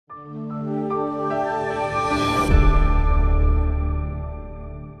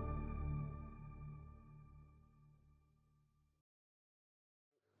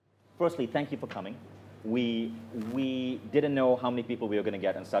firstly, thank you for coming. We didn't know how many people we were going to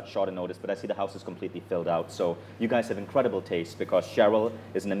get on such short a notice, but I see the house is completely filled out. So you guys have incredible taste because Cheryl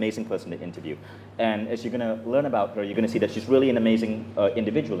is an amazing person to interview. And as you're going to learn about her, you're going to see that she's really an amazing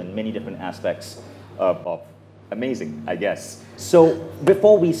individual in many different aspects of amazing, I guess. So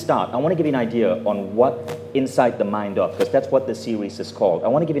before we start, I want to give you an idea on what Inside the Mind of, because that's what the series is called. I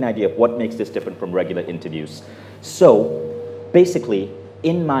want to give you an idea of what makes this different from regular interviews. So basically,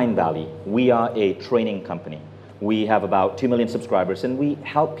 in Mindvalley, we are a training company. We have about 2 million subscribers, and we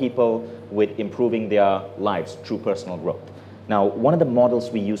help people with improving their lives through personal growth. Now, one of the models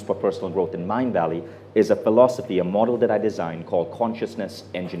we use for personal growth in Mindvalley is a philosophy, a model that I designed called consciousness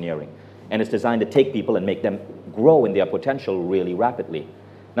engineering. And it's designed to take people and make them grow in their potential really rapidly.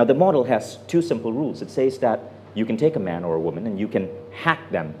 Now, the model has two simple rules. It says that you can take a man or a woman and you can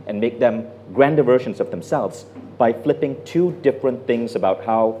hack them and make them grander versions of themselves by flipping two different things about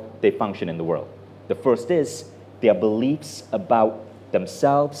how they function in the world. The first is their beliefs about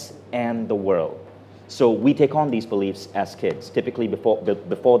themselves and the world. So we take on these beliefs as kids, typically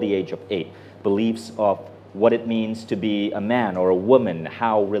before the age of 8. Beliefs of what it means to be a man or a woman,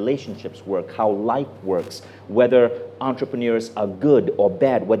 how relationships work, how life works, whether entrepreneurs are good or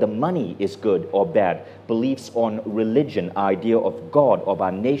bad, whether money is good or bad, beliefs on religion, idea of God, of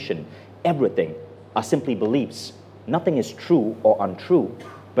our nation, everything are simply beliefs. Nothing is true or untrue,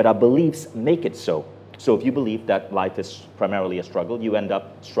 but our beliefs make it so. So if you believe that life is primarily a struggle, you end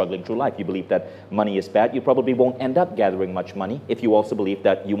up struggling through life. You believe that money is bad, you probably won't end up gathering much money if you also believe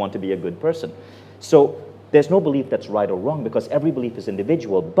that you want to be a good person. So there's no belief that's right or wrong because every belief is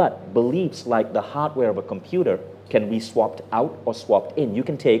individual, but beliefs like the hardware of a computer can be swapped out or swapped in. You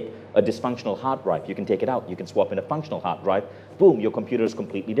can take a dysfunctional hard drive, you can take it out, you can swap in a functional hard drive, boom, your computer is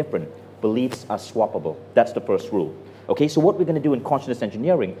completely different. Beliefs are swappable. That's the first rule. Okay, so what we're going to do in consciousness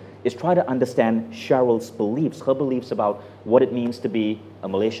engineering is try to understand Cheryl's beliefs, her beliefs about what it means to be a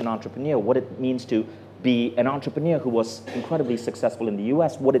Malaysian entrepreneur, what it means to be an entrepreneur who was incredibly successful in the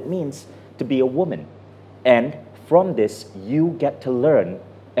US, what it means to be a woman. And from this, you get to learn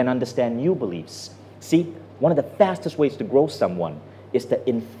and understand new beliefs. See, one of the fastest ways to grow someone is to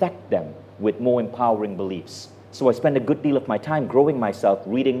infect them with more empowering beliefs. So I spend a good deal of my time growing myself,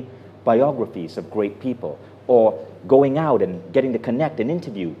 reading biographies of great people, or going out and getting to connect and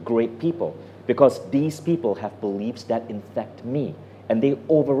interview great people, because these people have beliefs that infect me, and they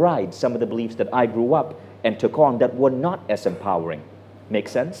override some of the beliefs that I grew up and took on that were not as empowering. Make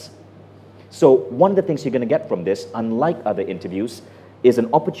sense? So one of the things you're going to get from this, unlike other interviews, is an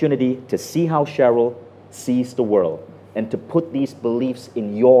opportunity to see how Cheryl sees the world and to put these beliefs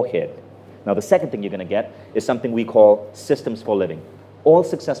in your head. Now, the second thing you're going to get is something we call systems for living. All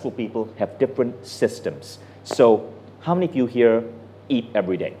successful people have different systems. So how many of you here eat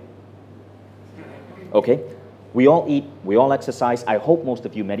every day? Okay, we all eat, we all exercise. I hope most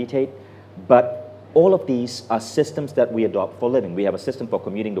of you meditate, but all of these are systems that we adopt for living. We have a system for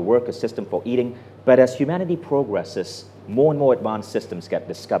commuting to work, a system for eating, but as humanity progresses, more and more advanced systems get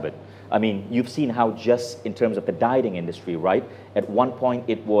discovered. I mean, you've seen how just in terms of the dieting industry, right? At one point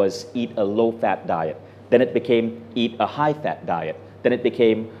it was eat a low-fat diet. Then it became eat a high-fat diet. Then it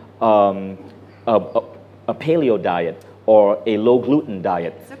became a paleo diet or a low-gluten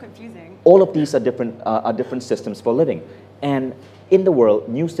diet. It's so confusing. All of these are different systems for living. And in the world,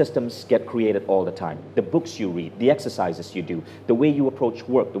 new systems get created all the time. The books you read, the exercises you do, the way you approach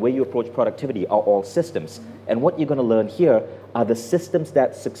work, the way you approach productivity are all systems. And what you're going to learn here are the systems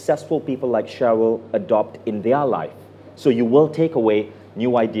that successful people like Cheryl adopt in their life. So you will take away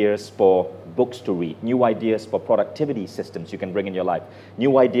new ideas for books to read, new ideas for productivity systems you can bring in your life,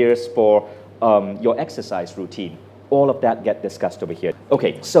 new ideas for your exercise routine. All of that get discussed over here.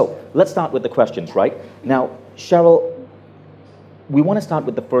 Okay, so let's start with the questions, right? Now, Cheryl, we want to start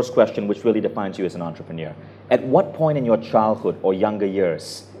with the first question, which really defines you as an entrepreneur. At what point in your childhood or younger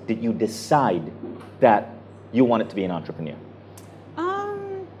years did you decide that you wanted to be an entrepreneur?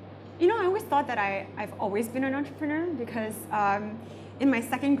 You know, I always thought that I've always been an entrepreneur because in my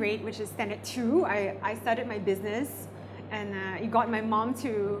second grade, which is standard 2, I started my business and it got my mom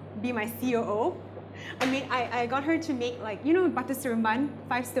to be my COO. I got her to make, like, you know, butter seremban,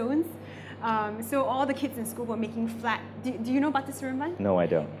 5 stones. So all the kids in school were making flat. Do you know butter seremban? No, I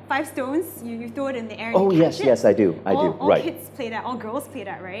don't. 5 stones, you throw it in the air. Oh, yes, yes, I do. I do. All kids play that. All girls play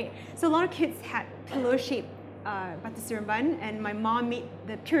that, right? So a lot of kids had pillow-shaped butter seremban, and my mom made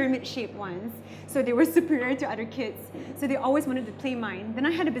the pyramid-shaped ones. So they were superior to other kids. So they always wanted to play mine. Then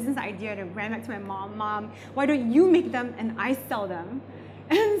I had a business idea and I ran back to my mom. Mom, why don't you make them and I sell them?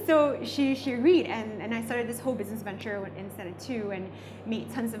 And so she agreed, and I started this whole business venture in Standard 2 and made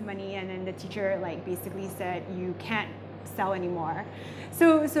tons of money, and then the teacher like basically said, you can't sell anymore.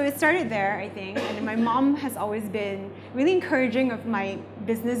 So it started there, I think, and my mom has always been really encouraging of my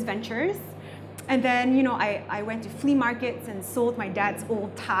business ventures. And then, you know, I went to flea markets and sold my dad's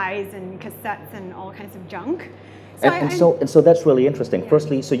old ties and cassettes and all kinds of junk. So that's really interesting. Yeah.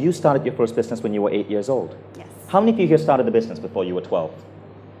 Firstly, so you started your first business when you were 8 years old. Yes. How many of you here started the business before you were 12?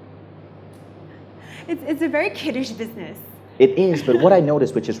 It's a very kiddish business. It is, but what I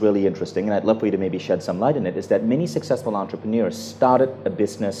noticed, which is really interesting, and I'd love for you to maybe shed some light on it, is that many successful entrepreneurs started a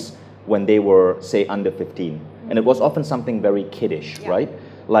business when they were, say, under 15. And it was often something very kiddish, yeah. Right?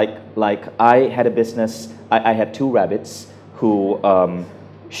 Like I had a business, I had 2 rabbits who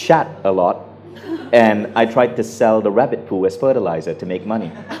shat a lot, and I tried to sell the rabbit poo as fertilizer to make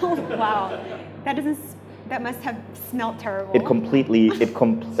money. Oh, wow. That must have smelled terrible.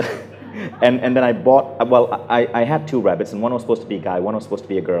 And then I bought, well, I had 2 rabbits, and one was supposed to be a guy, one was supposed to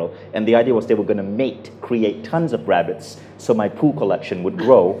be a girl, and the idea was they were going to create tons of rabbits, so my poo collection would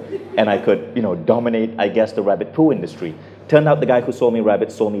grow, and I could, you know, dominate, I guess, the rabbit poo industry. Turned out the guy who sold me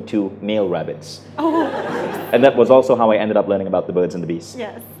rabbits sold me 2 male rabbits. Oh. And that was also how I ended up learning about the birds and the bees.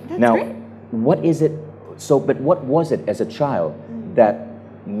 Yes, that's now, great. What is it, but what was it as a child that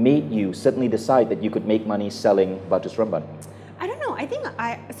made you suddenly decide that you could make money selling batu seremban? I don't know. I think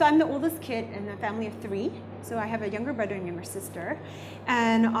so I'm the oldest kid in a family of 3. So I have a younger brother and younger sister.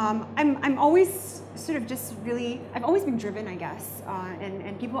 And I'm always sort of just really, I've always been driven, I guess.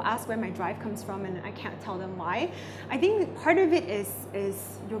 And people ask where my drive comes from, and I can't tell them why. I think part of it is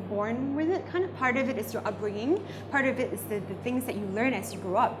you're born with it, kind of. Part of it is your upbringing. Part of it is the things that you learn as you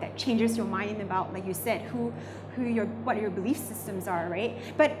grow up that changes your mind about, like you said, what your belief systems are, right?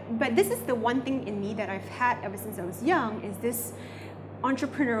 But this is the one thing in me that I've had ever since I was young, is this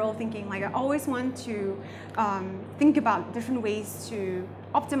entrepreneurial thinking. Like, I always want to think about different ways to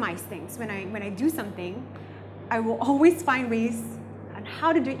optimize things. When I do something, I will always find ways on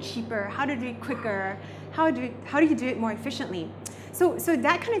how to do it cheaper, how to do it quicker, how do you do it more efficiently. So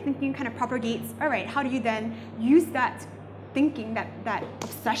that kind of thinking kind of propagates. All right, how do you then use that thinking, that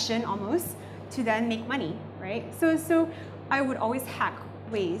obsession almost, to then make money, right? So I would always hack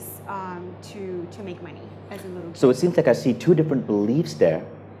ways to make money as a little kid. So it seems like I see 2 different beliefs there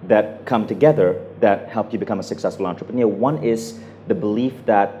that come together that help you become a successful entrepreneur. One is the belief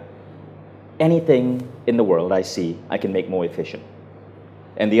that anything in the world I see, I can make more efficient.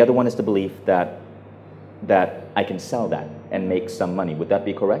 And the other one is the belief that I can sell that and make some money. Would that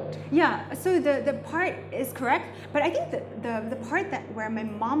be correct? Yeah, so the part is correct, but I think the part where my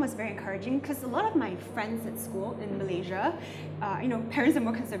mom was very encouraging, because a lot of my friends at school in Malaysia, you know, parents are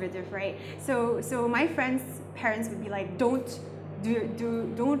more conservative, right? So my friends' parents would be like, don't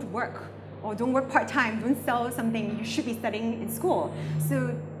work, or don't work part-time, don't sell something, you should be studying in school.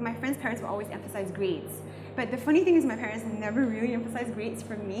 So my friends' parents would always emphasize grades. But the funny thing is, my parents never really emphasized grades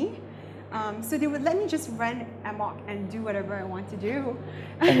for me. So they would let me just run amok and do whatever I want to do.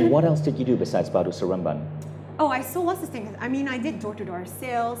 And what else did you do besides batu seremban? Oh, I sold lots of things. I mean, I did door-to-door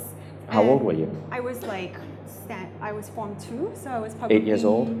sales. How old were you? I was like, I was Form 2, so I was probably 8 years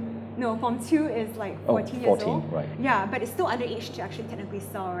old? No, Form 2 is like 14 years old. Right. Yeah, but it's still underage to actually technically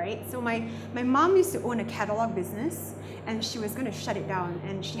sell, right? So my mom used to own a catalog business, and she was going to shut it down,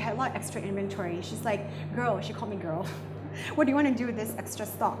 and she had a lot of extra inventory. She's like, girl, she called me girl. What do you want to do with this extra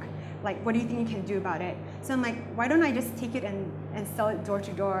stock? Like, what do you think you can do about it? So I'm like, why don't I just take it and sell it door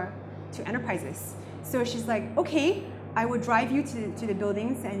to door to enterprises? So she's like, okay, I will drive you to the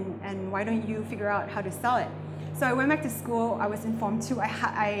buildings, and why don't you figure out how to sell it? So I went back to school. I was in Form 2.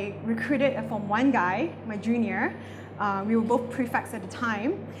 I recruited a Form 1 guy, my junior. We were both prefects at the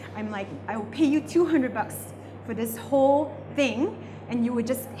time. I'm like, I will pay you $200 for this whole thing, and you would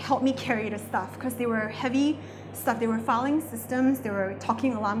just help me carry the stuff, because they were heavy stuff. They were filing systems, they were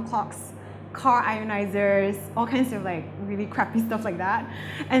talking alarm clocks, car ionizers, all kinds of like really crappy stuff like that.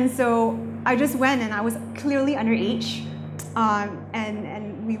 And so I just went, and I was clearly underage.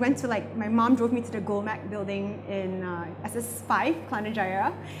 And we went to, like, my mom drove me to the Golmac building in SS5, Kelana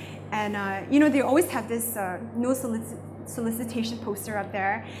Jaya. And you know, they always have this no solicitation poster up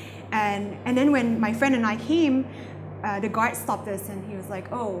there. And then when my friend and I came, the guard stopped us, and he was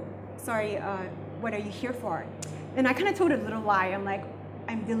like, oh, sorry, what are you here for? And I kind of told a little lie. I'm like,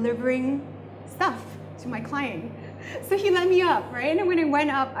 I'm delivering stuff to my client. So he let me up, right? And when I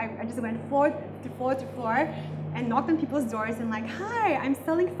went up, I just went floor to floor to floor and knocked on people's doors and like, hi, I'm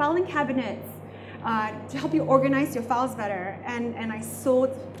selling filing cabinets to help you organize your files better. And I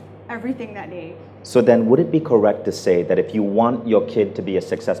sold everything that day. So then would it be correct to say that if you want your kid to be a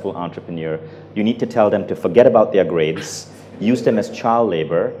successful entrepreneur, you need to tell them to forget about their grades, use them as child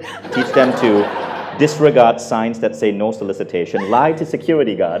labor, teach them to disregard signs that say no solicitation, lie to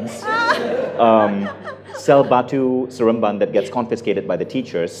security guards, sell batu seremban that gets confiscated by the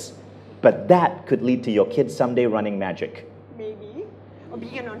teachers, but that could lead to your kid someday running magic. Maybe. Or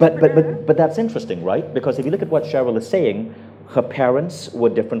being an entrepreneur. But that's interesting, right? Because if you look at what Cheryl is saying, her parents were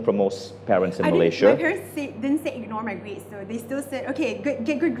different from most parents in Malaysia. My parents didn't say ignore my grades, though. They still said, okay,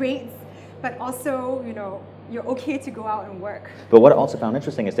 get good grades, but also, you know, you're okay to go out and work. But what I also found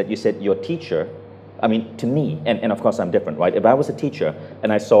interesting is that you said your teacher, I mean, to me, and of course I'm different, right? If I was a teacher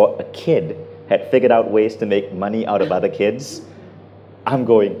and I saw a kid had figured out ways to make money out of other kids, I'm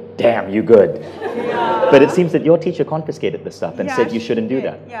going, damn, you good. Yeah. But it seems that your teacher confiscated the stuff and said you shouldn't do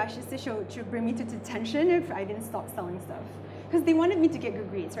that. Yeah, she said she'll bring me to detention if I didn't stop selling stuff. Because they wanted me to get good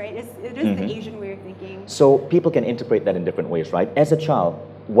grades, right? It is the Asian way of thinking. So people can interpret that in different ways, right? As a child,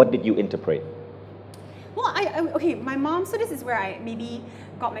 what did you interpret? Well, okay, my mom, so this is where I maybe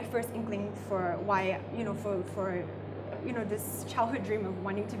got my first inkling for why, you know, for you know, this childhood dream of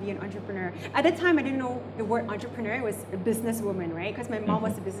wanting to be an entrepreneur. At the time, I didn't know the word entrepreneur. It was a businesswoman, right? Because my mom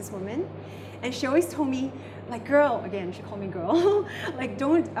was a businesswoman. And she always told me, like, girl, again, she called me girl, like,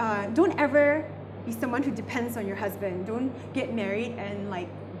 don't ever be someone who depends on your husband. Don't get married and, like,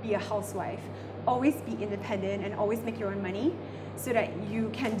 be a housewife. Always be independent and always make your own money so that you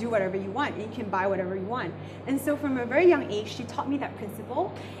can do whatever you want and you can buy whatever you want. And so from a very young age, she taught me that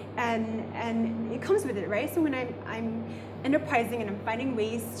principle, and it comes with it, right? So when I'm enterprising and I'm finding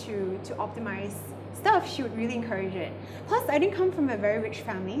ways to optimize stuff, she would really encourage it. Plus, I didn't come from a very rich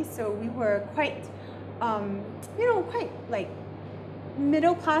family, so we were quite, you know, quite like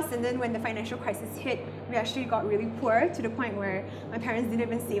middle class, and then when the financial crisis hit, we actually got really poor to the point where my parents didn't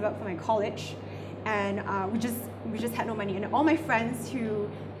even save up for my college, and we just had no money. And all my friends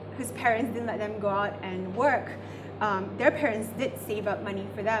whose parents didn't let them go out and work, their parents did save up money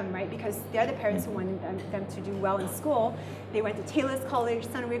for them, right? Because they're the parents who wanted them to do well in school. They went to Taylor's College,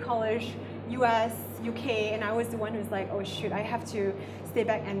 Sunway College, US, UK, and I was the one who's like, oh shoot, I have to stay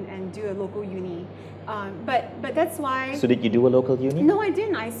back and do a local uni. But that's why... So did you do a local uni? No, I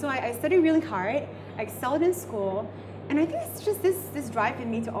didn't. I studied really hard. I excelled in school. And I think it's just this drive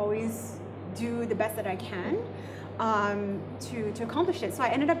in me to always do the best that I can to accomplish it. So I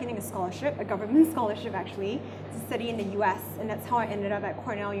ended up getting a scholarship, a government scholarship actually, to study in the US. And that's how I ended up at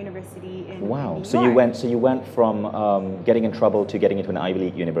Cornell University in New York. So you went from getting in trouble to getting into an Ivy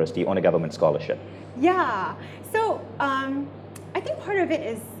League university on a government scholarship. Yeah. So I think part of it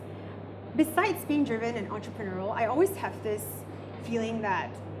is, besides being driven and entrepreneurial, I always have this feeling that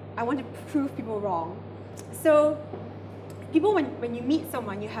I want to prove people wrong. So people, when you meet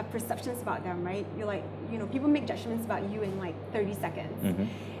someone, you have perceptions about them, right? You're like, you know, people make judgments about you in like 30 seconds.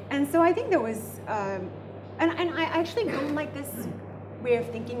 And so I think there was, and I actually don't like this way of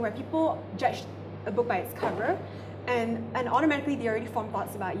thinking where people judge a book by its cover, and automatically they already form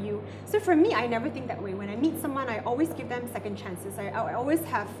thoughts about you. So for me, I never think that way. When I meet someone, I always give them second chances. I always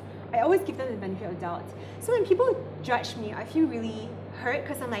give them the benefit of doubt. So when people judge me, I feel really hurt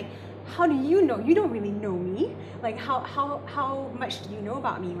because I'm like, how do you know? You don't really know me. Like, how much do you know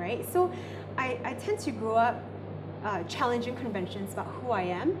about me, right? So I tend to grow up challenging conventions about who I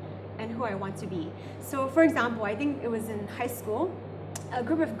am and who I want to be. So for example, I think it was in high school, a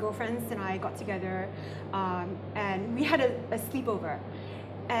group of girlfriends and I got together and we had a sleepover.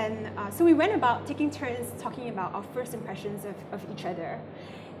 And so we went about taking turns talking about our first impressions of each other.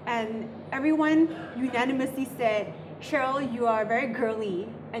 And everyone unanimously said, Cheryl, you are very girly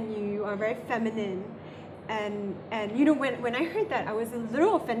and you are very feminine. And you know, when I heard that, I was a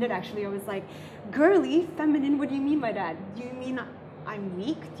little offended actually. I was like, girly, feminine, what do you mean by that? Do you mean I'm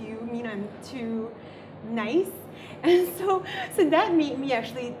weak? Do you mean I'm too nice? And so that made me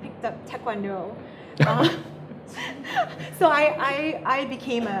actually picked up Taekwondo. So I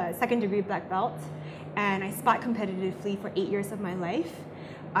became a second-degree black belt, and I sparred competitively for 8 years of my life.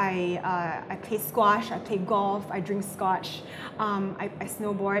 I play squash, I play golf, I drink scotch, I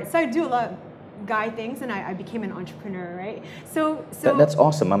snowboard. So I do a lot of guy things, and I became an entrepreneur, right? So that's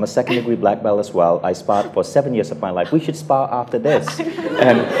awesome. I'm a second-degree black belt as well. I sparred for 7 years of my life. We should spar after this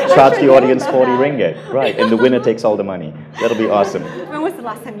and charge the audience 40 ringgit, right? And the winner takes all the money. That'll be awesome. When was the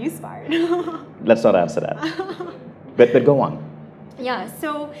last time you sparred? Let's not answer that. But go on. Yeah.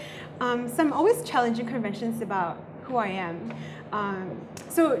 So I'm always challenging conventions about who I am.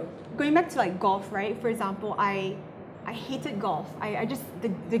 So going back to like golf, right? For example, I hated golf. I just,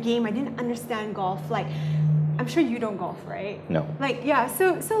 the game, I didn't understand golf. Like, I'm sure you don't golf, right? No. Like, yeah,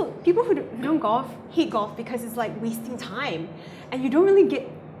 so people who don't golf hate golf because it's like wasting time. And you don't really get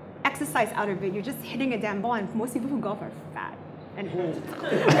exercise out of it. You're just hitting a damn ball, and most people who golf are fat and old.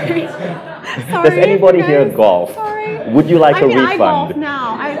 Sorry, does anybody here golf? Sorry. Would you like a refund? I golf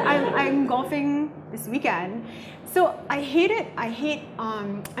now. I'm golfing this weekend. So I hate it.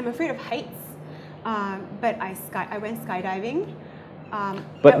 I'm afraid of heights. But I went skydiving.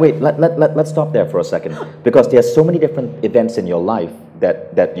 But wait, let's stop there for a second, because there are so many different events in your life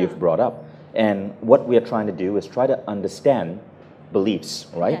that you've brought up. And what we are trying to do is try to understand beliefs,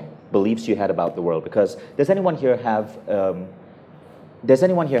 right? Yeah. Beliefs you had about the world. Because does anyone here have a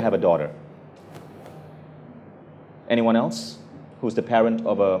daughter? Anyone else who's the parent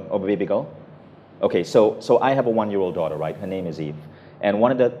of a baby girl? Okay, so I have a 1-year-old daughter, right? Her name is Eve. And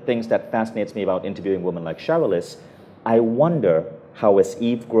one of the things that fascinates me about interviewing women like Cheryl is, I wonder how as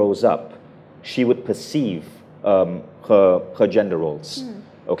Eve grows up, she would perceive her gender roles,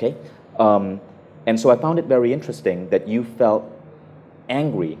 okay? And so I found it very interesting that you felt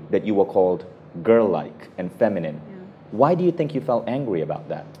angry that you were called girl-like and feminine. Yeah. Why do you think you felt angry about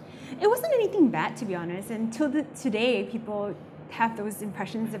that? It wasn't anything bad, to be honest. Until today, people have those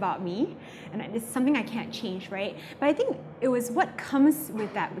impressions about me, and it's something I can't change, right? But I think it was what comes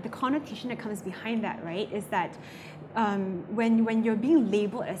with that, with the connotation that comes behind that, right? Is that when you're being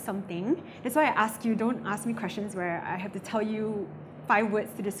labeled as something, that's why I ask you, don't ask me questions where I have to tell you 5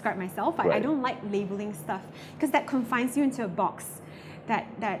 words to describe myself. I don't like labeling stuff, because that confines you into a box.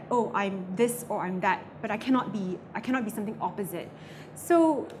 That oh, I'm this or I'm that, but I cannot be something opposite.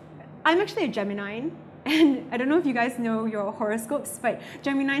 So I'm actually a Gemini, and I don't know if you guys know your horoscopes, but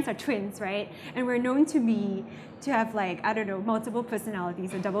Geminis are twins, right? And we're known to have, like, I don't know, multiple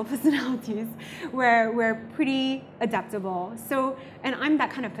personalities or double personalities, where we're pretty adaptable. So, and I'm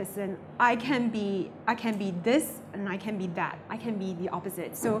that kind of person. I can be this, and I can be that. I can be the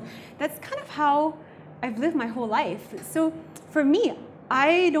opposite. So that's kind of how I've lived my whole life. So for me,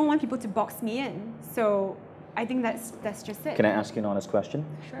 I don't want people to box me in. So I think that's just it. Can I ask you an honest question?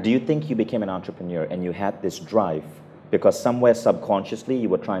 Sure. Do you think you became an entrepreneur and you had this drive because somewhere subconsciously you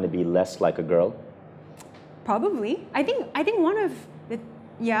were trying to be less like a girl? Probably. I think one of the,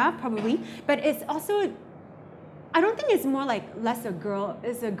 yeah, probably. But it's also, I don't think it's more like less a girl,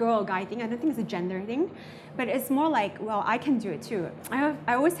 it's a girl or guy thing. I don't think it's a gender thing. But it's more like, well, I can do it too. I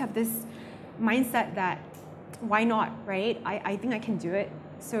always have this mindset that, why not, right? I think I can do it.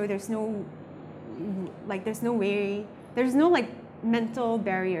 So there's no mental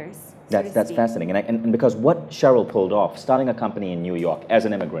barriers. That's fascinating. And because what Cheryl pulled off, starting a company in New York as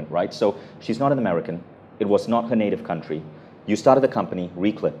an immigrant, right? So she's not an American. It was not her native country. You started a company,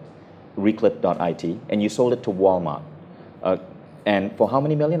 Reclip.it, and you sold it to Walmart. And for how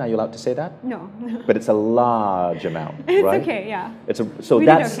many million? Are you allowed to say that? No. But it's a large amount, it's right? It's okay, yeah.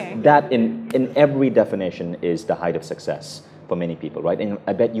 That in every definition is the height of success for many people, right? And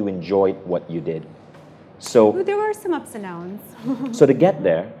I bet you enjoyed what you did. So there were some ups and downs. So to get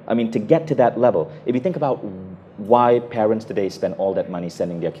there, I mean, to get to that level, if you think about why parents today spend all that money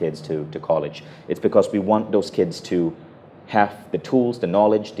sending their kids to college, it's because we want those kids to have the tools, the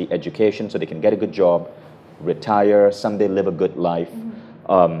knowledge, the education, so they can get a good job, retire, someday live a good life.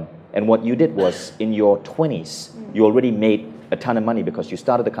 And what you did was, in your 20s, you already made a ton of money because you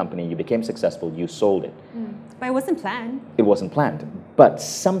started the company, you became successful, you sold it. But it wasn't planned. It wasn't planned. But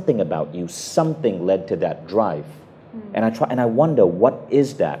something about you, something led to that drive. And I wonder, what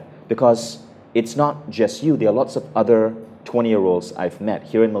is that? Because it's not just you. There are lots of other 20-year-olds I've met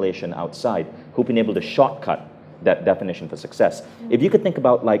here in Malaysia and outside who've been able to shortcut that definition for success. If you could think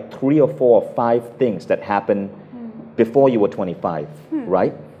about like 3 or 4 or 5 things that happened before you were 25,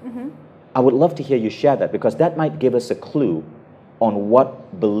 right? I would love to hear you share that, because that might give us a clue on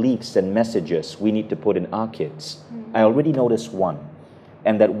what beliefs and messages we need to put in our kids. I already noticed one.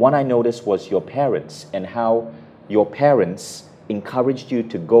 And that one I noticed was your parents, and how your parents encouraged you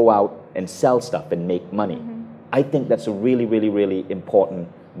to go out and sell stuff and make money. I think that's a really, really, really important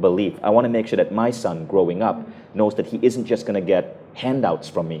belief. I want to make sure that my son growing up knows that he isn't just going to get handouts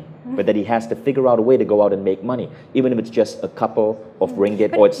from me, but that he has to figure out a way to go out and make money, even if it's just a couple of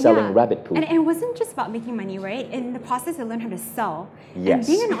ringgit or it's selling rabbit poop. And it wasn't just about making money, right? In the process, I learned how to sell. Yes. And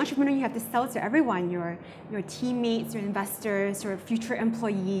being an entrepreneur, you have to sell to everyone, your teammates, your investors, your future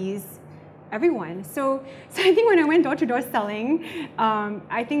employees, everyone. So I think when I went door-to-door selling,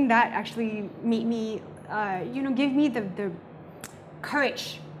 I think that actually made me, give me the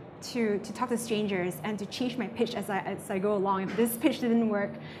courage to talk to strangers and to change my pitch as I go along. If this pitch didn't work,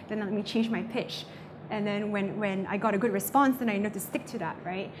 then let me change my pitch. And then when I got a good response, then I know to stick to that,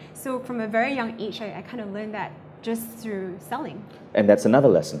 right? So from a very young age, I kind of learned that just through selling. And that's another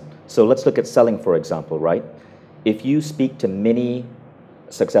lesson. So let's look at selling, for example, right? If you speak to many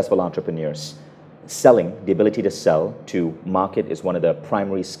successful entrepreneurs, selling, the ability to sell, to market is one of the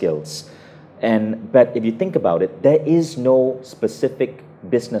primary skills. But if you think about it, there is no specific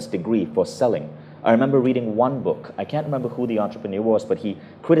business degree for selling. I remember reading one book. I can't remember who the entrepreneur was, but he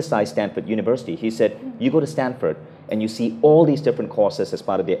criticized Stanford University. He said, you go to Stanford and you see all these different courses as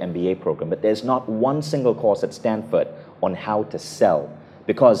part of their MBA program, but there's not one single course at Stanford on how to sell.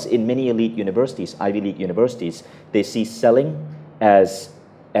 Because in many elite universities, Ivy League universities, they see selling as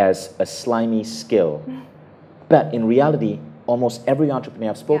a slimy skill. But in reality, almost every entrepreneur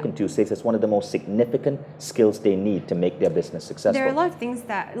I've spoken to says it's one of the most significant skills they need to make their business successful. There are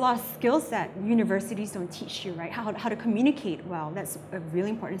a lot of skills that universities don't teach you, right? How to communicate well. That's a really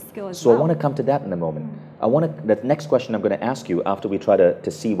important skill as well. So I want to come to that in a moment. The next question I'm going to ask you after we try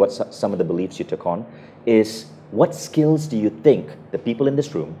to see what some of the beliefs you took on is, what skills do you think the people in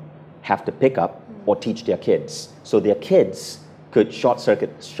this room have to pick up or teach their kids so their kids could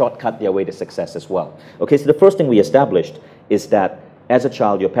shortcut their way to success as well? Okay, so the first thing we established is that as a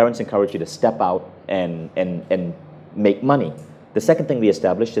child, your parents encourage you to step out and make money. The second thing we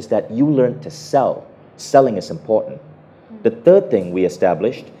established is that you learn to sell. Selling is important. The third thing we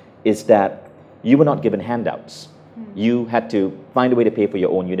established is that you were not given handouts. You had to find a way to pay for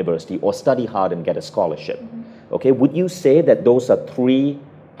your own university or study hard and get a scholarship. Okay, would you say that those are three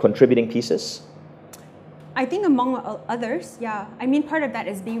contributing pieces? I think among others, yeah. I mean, part of that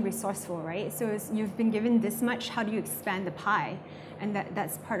is being resourceful, right? So you've been given this much, how do you expand the pie? And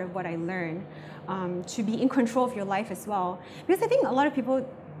that's part of what I learned. To be in control of your life as well. Because I think a lot of people,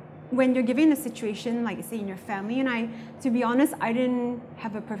 when you're given a situation, like say in your family, and to be honest, I didn't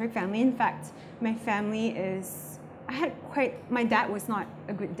have a perfect family. In fact, my family my dad was not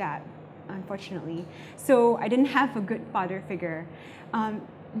a good dad, unfortunately. So I didn't have a good father figure.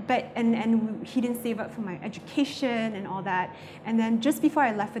 But he didn't save up for my education and all that. And then just before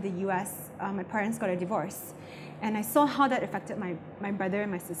I left for the US, my parents got a divorce. And I saw how that affected my brother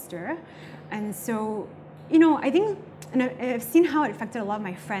and my sister. And so, I think, and I've seen how it affected a lot of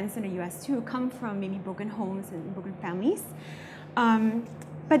my friends in the US too, who come from maybe broken homes and broken families.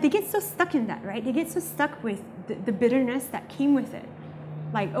 But they get so stuck in that, right? They get so stuck with the bitterness that came with it.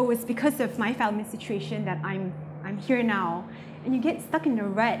 Like, oh, it's because of my family situation that I'm here now. And you get stuck in the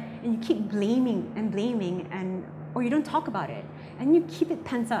rut and you keep blaming, or you don't talk about it, and you keep it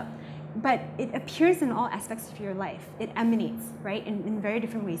pent up. But it appears in all aspects of your life. It emanates, right, in very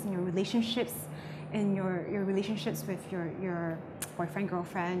different ways, in your relationships, in your relationships with your boyfriend,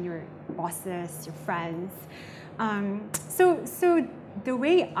 girlfriend, your bosses, your friends. So the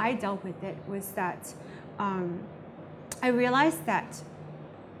way I dealt with it was that I realized that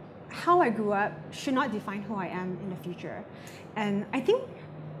how I grew up should not define who I am in the future. And I think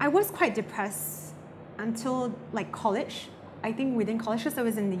I was quite depressed until like college. I think within college, because I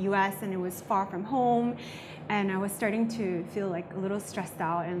was in the US and it was far from home, and I was starting to feel like a little stressed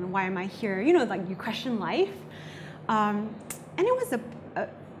out, and why am I here? Like you question life. And it was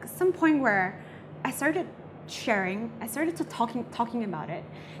some point where I started sharing, I started to talking about it.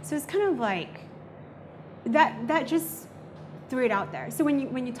 So it's kind of like that just threw it out there. So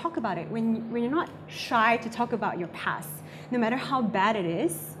when you talk about it, when you're not shy to talk about your past, no matter how bad it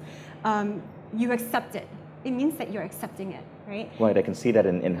is, you accept it. It means that you're accepting it, right? Right, I can see that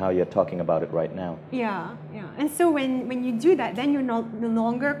in how you're talking about it right now. Yeah. And so when you do that, then you're no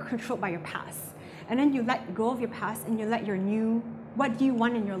longer controlled by your past. And then you let go of your past and you let your what do you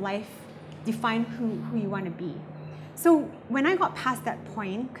want in your life define who you want to be. So when I got past that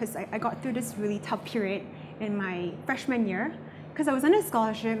point, because I got through this really tough period in my freshman year, because I was under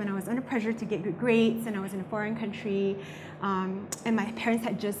scholarship and I was under pressure to get good grades, and I was in a foreign country, and my parents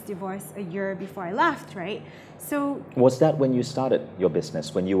had just divorced a year before I left, right? So was that when you started your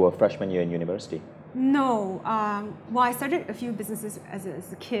business, when you were a freshman year in university? No. Well, I started a few businesses as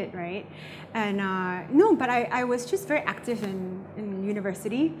a kid, right? And no, but I was just very active in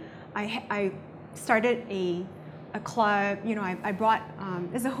university. I started a club. I brought,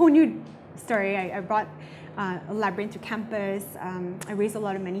 there's a whole new story. I brought a labyrinth to campus. I raised a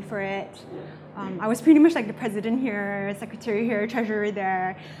lot of money for it. I was pretty much like the president here, secretary here, treasurer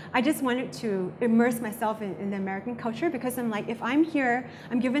there. I just wanted to immerse myself in the American culture, because I'm like, if I'm here,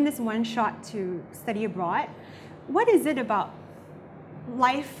 I'm given this one shot to study abroad, what is it about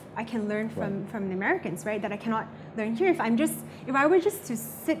life I can learn from the Americans, right, that I cannot learn here. If I were just to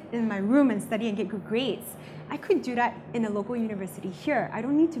sit in my room and study and get good grades, I could do that in a local university here. I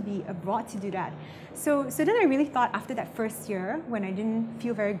don't need to be abroad to do that. So then I really thought after that first year, when I didn't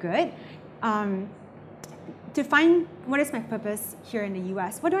feel very good, to find what is my purpose here in the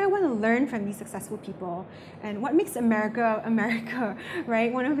US. What do I want to learn from these successful people? And what makes America, America,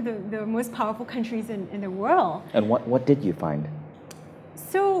 right? One of the most powerful countries in the world. And what did you find?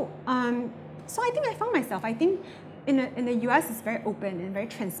 So I think I found myself. I think in the US it's very open and very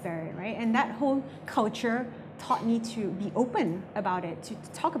transparent, right? And that whole culture taught me to be open about it, to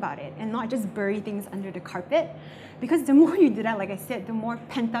talk about it, and not just bury things under the carpet. Because the more you do that, like I said, the more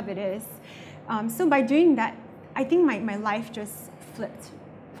pent up it is. So by doing that, I think my life just flipped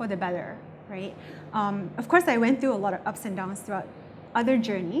for the better, right? Of course, I went through a lot of ups and downs throughout other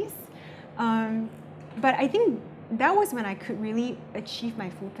journeys, but I think that was when I could really achieve my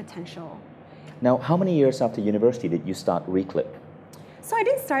full potential. Now, how many years after university did you start Reclip? So I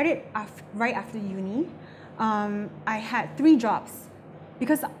didn't start it right after uni. I had 3 jobs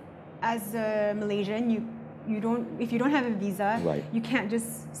because as a Malaysian, if you don't have a visa, right, you can't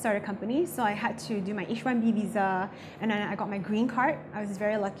just start a company. So I had to do my H-1B visa, and then I got my green card. I was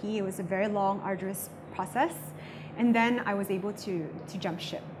very lucky. It was a very long, arduous process, and then I was able to jump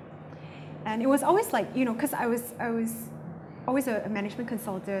ship. And it was always like, you know, because I was always a management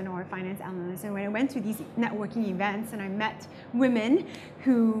consultant or a finance analyst, and when I went to these networking events and I met women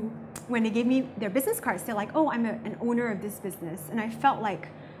who, when they gave me their business cards, they're like, oh, I'm an owner of this business, and I felt like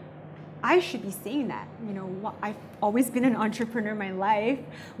I should be saying that. You know, I've always been an entrepreneur in my life.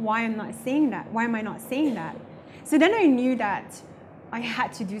 Why am I not saying that? Why am I not saying that? So then I knew that I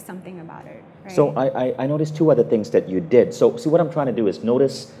had to do something about it. Right? So I noticed 2 other things that you did. So see, what I'm trying to do is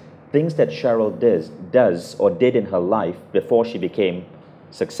notice things that Cheryl does or did in her life before she became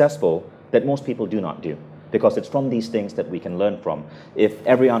successful that most people do not do. Because it's from these things that we can learn from. If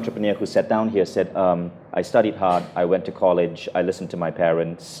every entrepreneur who sat down here said, I studied hard, I went to college, I listened to my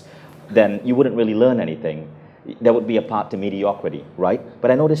parents, then you wouldn't really learn anything. There would be a path to mediocrity, right? But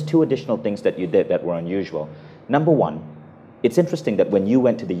I noticed 2 additional things that you did that were unusual. Number 1, it's interesting that when you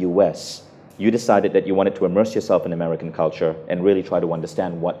went to the US, you decided that you wanted to immerse yourself in American culture and really try to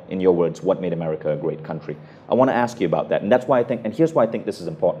understand what, in your words, what made America a great country. I want to ask you about that, and that's why I think, and here's why I think this is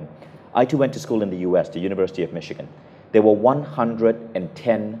important. I too went to school in the US, the University of Michigan. There were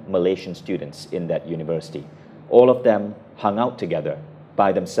 110 Malaysian students in that university. All of them hung out together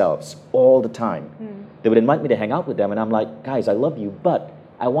by themselves all the time. They would invite me to hang out with them, and I'm like, guys, I love you, but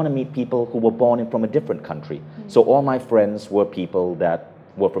I want to meet people who were born from a different country. So all my friends were people that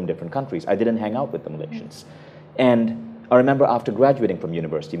were from different countries. I didn't hang out with the Malaysians. And I remember after graduating from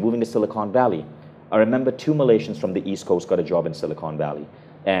university, moving to Silicon Valley, I remember 2 Malaysians from the East Coast got a job in Silicon Valley.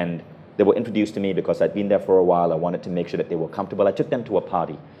 And they were introduced to me because I'd been there for a while. I wanted to make sure that they were comfortable. I took them to a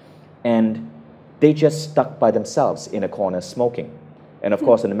party. And they just stuck by themselves in a corner smoking. And of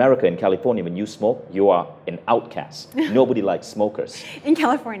course, in America, in California, when you smoke, you are an outcast. Nobody likes smokers. In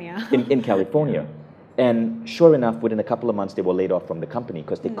California. In California. And sure enough, within a couple of months, they were laid off from the company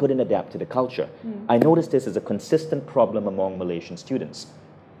because they couldn't adapt to the culture. I noticed this as a consistent problem among Malaysian students.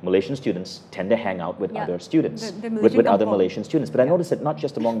 Malaysian students tend to hang out with other students, with other Malaysian students. But I noticed it not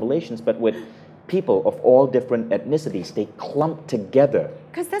just among Malaysians, but with people of all different ethnicities. They clump together.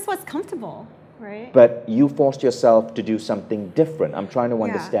 Because that's what's comfortable. Right. But you forced yourself to do something different. I'm trying to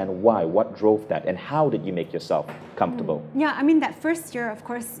understand why, what drove that, and how did you make yourself comfortable? Yeah, I mean, that first year, of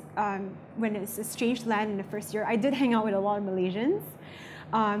course, when it's a strange land in the first year, I did hang out with a lot of Malaysians.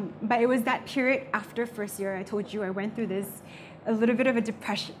 But it was that period after first year, I told you, I went through a little bit of a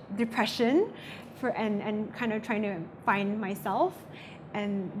depression and kind of trying to find myself.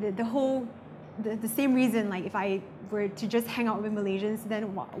 And the same reason, like if I were to just hang out with Malaysians, then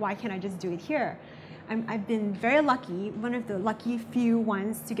why can't I just do it here? I've been very lucky, one of the lucky few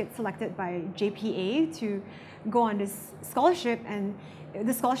ones to get selected by JPA to go on this scholarship, and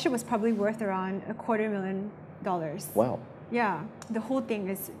the scholarship was probably worth around $250,000. Wow. Yeah, the whole thing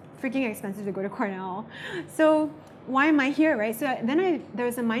is freaking expensive to go to Cornell. So why am I here, right? So then there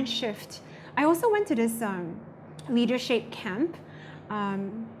was a mind shift. I also went to this leadership camp. I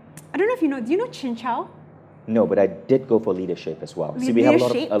don't know if you know, do you know Chin Chow? No, but I did go for leadership as well. See, we have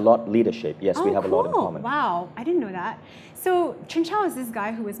leadership. Yes, we have a lot in common. Wow, I didn't know that. So Chin Chow is this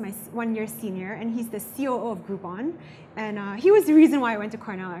guy who was my 1-year senior, and he's the COO of Groupon. And he was the reason why I went to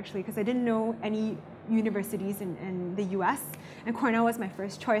Cornell, actually, because I didn't know any universities in the US, and Cornell was my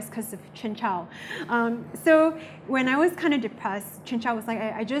first choice because of Chin Chow. So when I was kind of depressed, Chin Chow was like,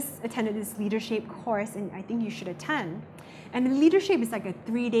 I just attended this leadership course, and I think you should attend. And the leadership is like a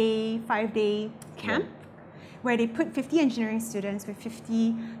 3-day, 5-day camp. where they put 50 engineering students with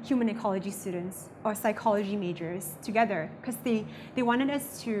 50 human ecology students or psychology majors together because they wanted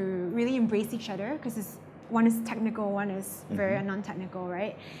us to really embrace each other because one is technical, one is very non-technical,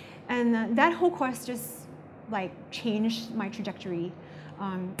 right? And that whole course just like changed my trajectory.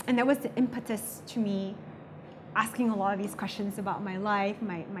 And that was the impetus to me asking a lot of these questions about my life,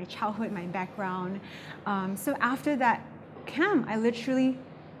 my childhood, my background. So after that camp, I literally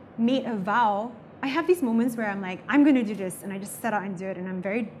made a vow. I have these moments where I'm like, I'm going to do this, and I just set out and do it, and I'm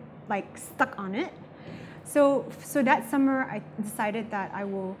very like stuck on it. So that summer, I decided that I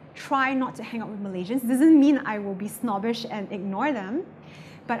will try not to hang out with Malaysians. It doesn't mean I will be snobbish and ignore them,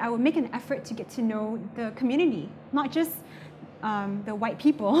 but I will make an effort to get to know the community, not just the white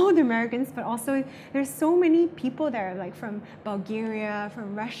people, the Americans, but also there's so many people there, like from Bulgaria,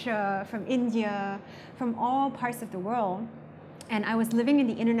 from Russia, from India, from all parts of the world. And I was living in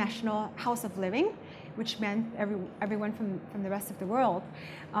the International House of Living, which meant everyone from the rest of the world.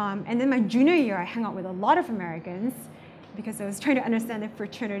 And then my junior year, I hung out with a lot of Americans because I was trying to understand the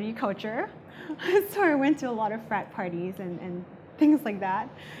fraternity culture. So I went to a lot of frat parties and things like that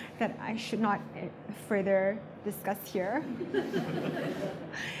I should not further discuss here.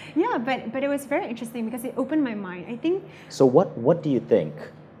 Yeah, but it was very interesting because it opened my mind. I think. So what do you think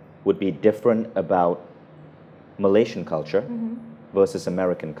would be different about Malaysian culture versus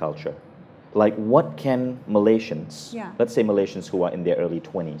American culture? Like, what can Malaysians, let's say Malaysians who are in their early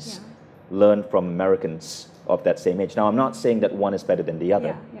 20s, learn from Americans of that same age? Now, I'm not saying that one is better than the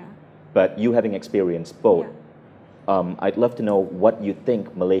other, but you having experienced both, I'd love to know what you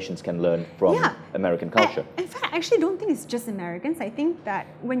think Malaysians can learn from American culture. In fact, I actually don't think it's just Americans. I think that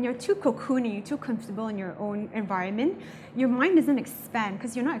when you're too cocooned, you're too comfortable in your own environment, your mind doesn't expand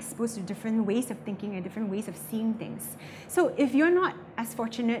because you're not exposed to different ways of thinking and different ways of seeing things. So if you're not as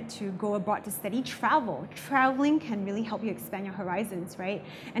fortunate to go abroad to study, travel. Traveling can really help you expand your horizons, right?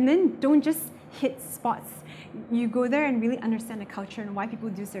 And then don't just hit spots. You go there and really understand the culture and why people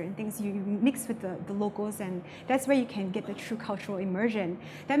do certain things. You mix with the locals, and that's where you can get the true cultural immersion.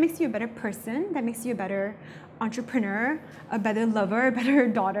 That makes you a better person. That makes you a better entrepreneur, a better lover, a better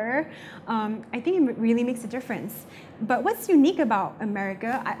daughter. I think it really makes a difference. But what's unique about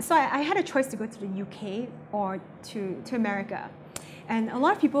America, I had a choice to go to the UK or to America. And a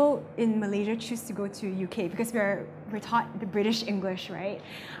lot of people in Malaysia choose to go to UK because we're taught the British English, right?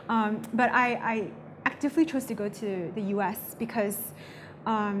 But I actively chose to go to the US because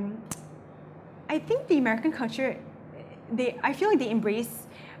I think the American culture, I feel like they embrace,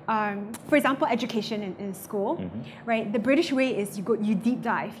 for example, education in school, right? The British way is you deep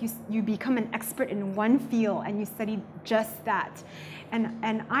dive, you become an expert in one field and you study just that.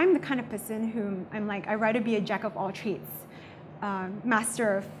 And I'm the kind of person whom I'm like, I'd rather be a jack of all trades,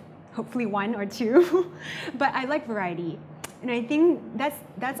 master of hopefully one or two, but I like variety. And I think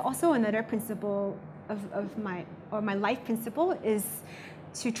that's also another principle of my life principle is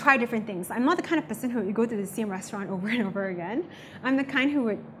to try different things. I'm not the kind of person who would go to the same restaurant over and over again. I'm the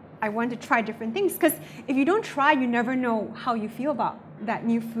kind I want to try different things because if you don't try, you never know how you feel about that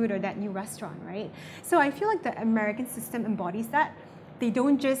new food or that new restaurant, right? So I feel like the American system embodies that. They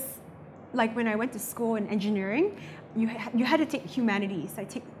don't just, like when I went to school in engineering, you had to take humanities.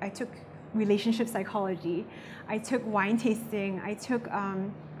 I took relationship psychology. I took wine tasting. I took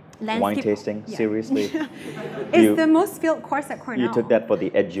landscape. Wine tasting? Yeah. Seriously? It's the most failed course at Cornell. You took that for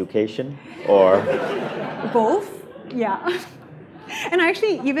the education or? Both, yeah. And I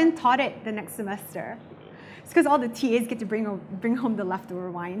actually even taught it the next semester. It's because all the TAs get to bring home the leftover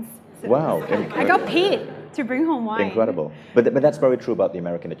wines. So wow. I got paid to bring home wine. Incredible. But that's very true about the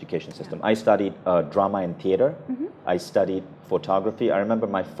American education system. I studied drama and theater. I studied photography. I remember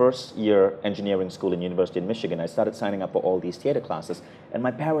my first year engineering school in University in Michigan, I started signing up for all these theater classes. And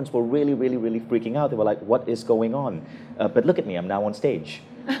my parents were really, really, really freaking out. They were like, what is going on? But look at me, I'm now on stage.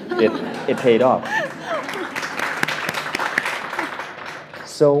 It paid off.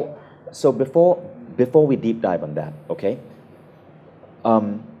 So before we deep dive on that, okay?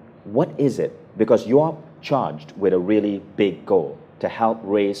 What is it? Because you are charged with a really big goal to help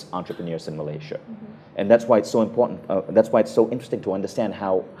raise entrepreneurs in Malaysia. And that's why it's so important, that's why it's so interesting to understand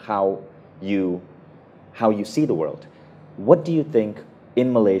how you see the world. What do you think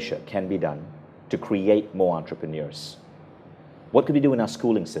in Malaysia can be done to create more entrepreneurs? What could we do in our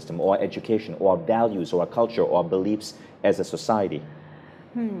schooling system or our education or our values or our culture or our beliefs as a society?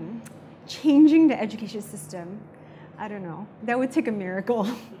 Changing the education system. I don't know. That would take a miracle.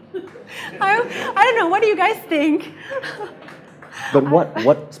 I don't know. What do you guys think? But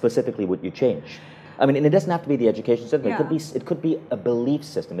what specifically would you change? I mean, and it doesn't have to be the education system. Yeah. It could be a belief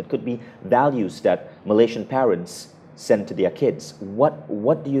system. It could be values that Malaysian parents send to their kids.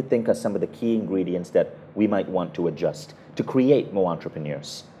 What do you think are some of the key ingredients that we might want to adjust to create more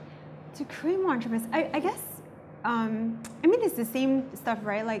entrepreneurs? To create more entrepreneurs, I guess, I mean, it's the same stuff,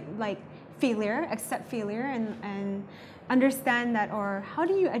 right? Like failure, accept failure, and understand that, or how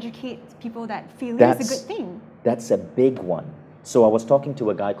do you educate people that failure is a good thing? That's a big one. So I was talking to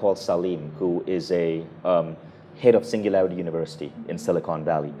a guy called Salim, who is a head of Singularity University in Silicon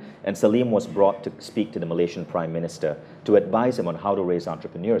Valley. And Salim was brought to speak to the Malaysian Prime Minister to advise him on how to raise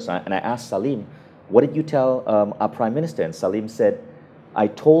entrepreneurs. And I asked Salim, what did you tell our Prime Minister? And Salim said, I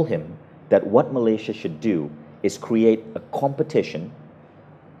told him that what Malaysia should do is create a competition,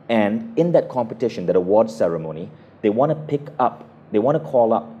 and in that competition, that awards ceremony, they want to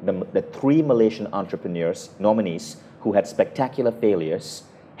call up the 3 Malaysian entrepreneurs, nominees, who had spectacular failures,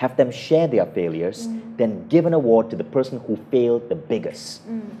 have them share their failures, then give an award to the person who failed the biggest.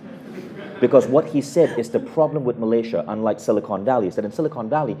 Because what he said is the problem with Malaysia, unlike Silicon Valley, is that in Silicon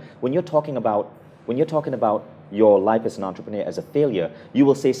Valley, when you're talking about your life as an entrepreneur as a failure, you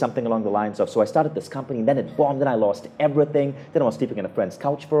will say something along the lines of, so I started this company, then it bombed, then I lost everything, then I was sleeping in a friend's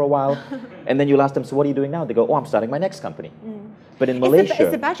couch for a while, and then you'll ask them, so what are you doing now? They go, oh, I'm starting my next company. But in Malaysia,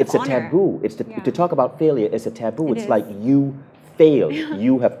 it's a taboo. To talk about failure is a taboo. It's like you failed.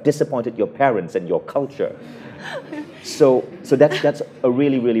 You have disappointed your parents and your culture. So that's a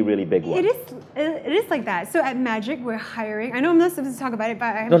really, really, really big one. It is like that. So at Magic, we're hiring. I know I'm not supposed to talk about it, but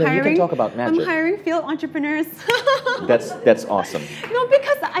I'm hiring. No, you can talk about Magic. I'm hiring failed entrepreneurs. That's awesome. No,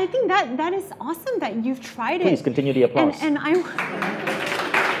 because I think that is awesome that you've tried it. Please continue the applause. And I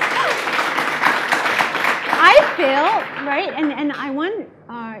fail, right? And I want,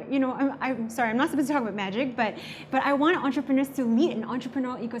 I'm sorry, I'm not supposed to talk about Magic, but I want entrepreneurs to lead an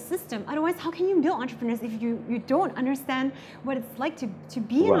entrepreneurial ecosystem. Otherwise, how can you build entrepreneurs if you don't understand what it's like to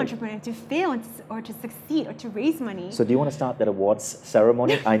be an entrepreneur, to fail or to succeed or to raise money? So do you want to start that awards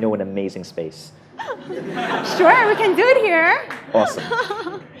ceremony? I know an amazing space. Sure, we can do it here.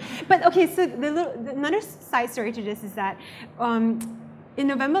 Awesome. But okay, so another side story to this is that in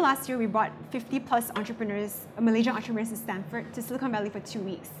November last year, we brought 50 plus entrepreneurs, Malaysian entrepreneurs to Stanford, to Silicon Valley for 2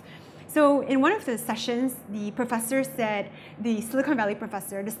 weeks. So in one of the sessions, the professor said, the Silicon Valley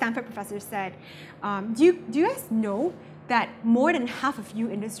professor, the Stanford professor said, do you guys know that more than half of you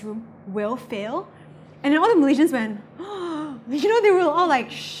in this room will fail? And then all the Malaysians went, oh, they were all like,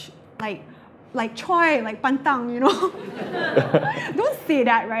 shh, like choy, like pantang, Don't say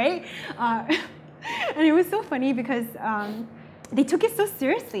that, right? And it was so funny because they took it so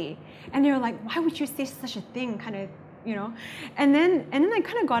seriously, and they were like, "Why would you say such a thing?" Kind of, And then I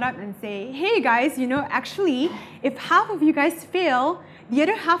kind of got up and say, "Hey guys, actually, if half of you guys fail, the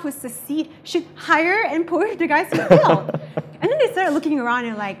other half will succeed. Should hire and push the guys who failed." And then they started looking around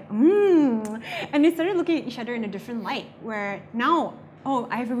and like, and they started looking at each other in a different light. Where now, oh,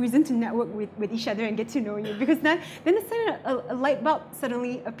 I have a reason to network with each other and get to know you, because then a light bulb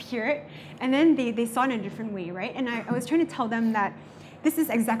suddenly appeared, and then they saw it in a different way, right? And I was trying to tell them that this is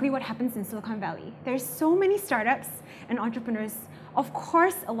exactly what happens in Silicon Valley. There's so many startups and entrepreneurs. Of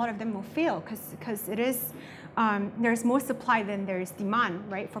course, a lot of them will fail because it is there's more supply than there is demand,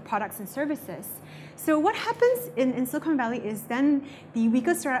 right, for products and services. So what happens in Silicon Valley is then the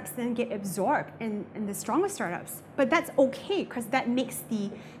weaker startups then get absorbed in the stronger startups. But that's okay, because that makes the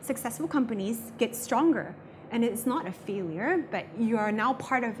successful companies get stronger. And it's not a failure, but you are now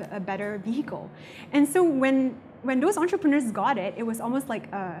part of a better vehicle. And so when those entrepreneurs got it, it was almost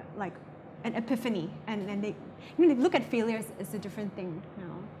like an epiphany. And they look at failure as a different thing.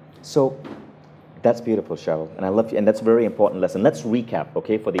 So that's beautiful, Cheryl, and I love you, and that's a very important lesson. Let's recap,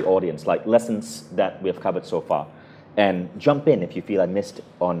 okay, for the audience, like lessons that we have covered so far, and jump in if you feel I missed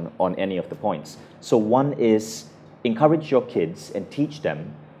on any of the points. So one is encourage your kids and teach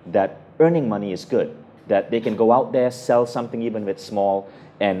them that earning money is good, that they can go out there, sell something even if it's small,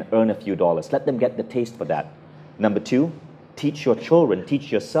 and earn a few dollars. Let them get the taste for that. Number 2, teach your children,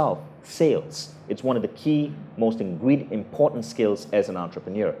 teach yourself sales. It's one of the key, most important skills as an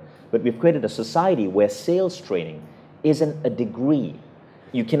entrepreneur. But we've created a society where sales training isn't a degree.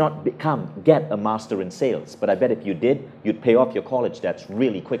 You cannot get a master in sales, but I bet if you did, you'd pay off your college debts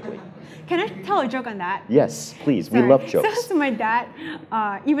really quickly. Can I tell a joke on that? Yes, please. Sorry. We love jokes. So my dad,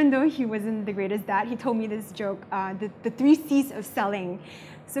 even though he wasn't the greatest dad, he told me this joke, the 3 C's of selling.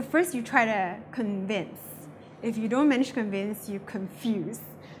 So first you try to convince. If you don't manage to convince, you confuse.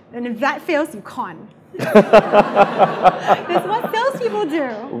 And if that fails, you con. That's what salespeople do.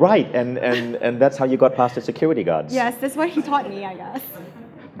 Right, and that's how you got past the security guards. Yes, that's what he taught me, I guess.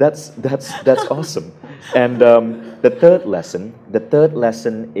 That's awesome. And the third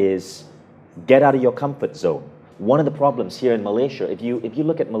lesson is get out of your comfort zone. One of the problems here in Malaysia, if you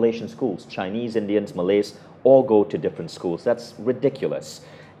look at Malaysian schools, Chinese, Indians, Malays all go to different schools. That's ridiculous.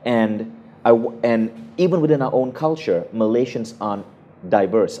 And even within our own culture, Malaysians aren't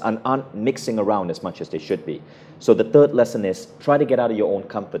diverse and aren't mixing around as much as they should be. So the third lesson is try to get out of your own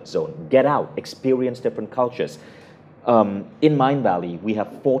comfort zone. Get out, experience different cultures. In Mindvalley, we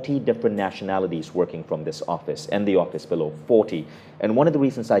have 40 different nationalities working from this office and the office below, 40. And one of the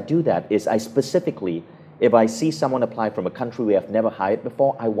reasons I do that is I specifically, if I see someone apply from a country we have never hired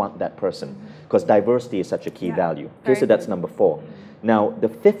before, I want that person because diversity is such a key value. Okay, so that's number 4. Now, the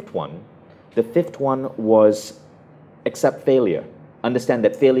fifth one was accept failure. Understand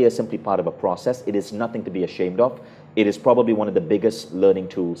that failure is simply part of a process. It is nothing to be ashamed of. It is probably one of the biggest learning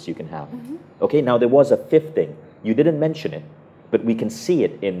tools you can have. Okay, now there was a fifth thing. You didn't mention it, but we can see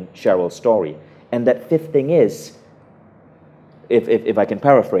it in Cheryl's story. And that fifth thing is, if I can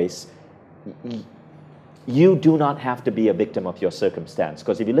paraphrase, you do not have to be a victim of your circumstance.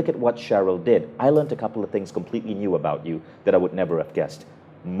 Because if you look at what Cheryl did, I learned a couple of things completely new about you that I would never have guessed.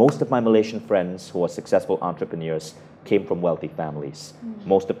 Most of my Malaysian friends who are successful entrepreneurs came from wealthy families.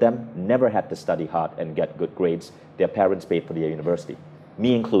 Most of them never had to study hard and get good grades. Their parents paid for their university,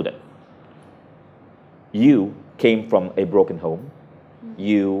 me included. You came from a broken home.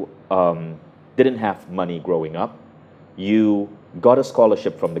 You didn't have money growing up. You got a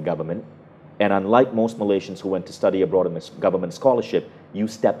scholarship from the government. And unlike most Malaysians who went to study abroad on a government scholarship, you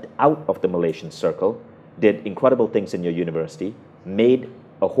stepped out of the Malaysian circle, did incredible things in your university, made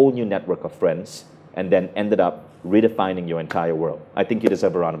a whole new network of friends, and then ended up redefining your entire world. I think you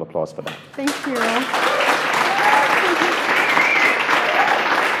deserve a round of applause for that. Thank you.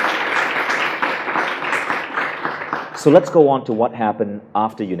 So let's go on to what happened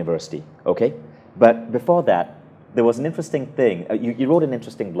after university, okay? But before that, there was an interesting thing. You wrote an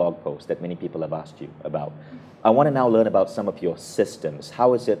interesting blog post that many people have asked you about. I want to now learn about some of your systems.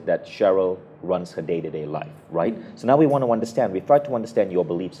 How is it that Cheryl runs her day-to-day life, right? So now we want to understand, we've tried to understand your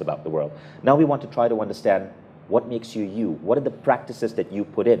beliefs about the world. Now we want to try to understand what makes you you. What are the practices that you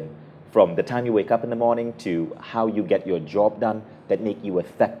put in from the time you wake up in the morning to how you get your job done that make you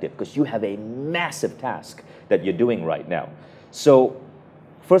effective? Because you have a massive task that you're doing right now. So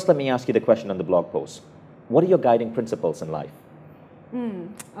first, let me ask you the question on the blog post. What are your guiding principles in life?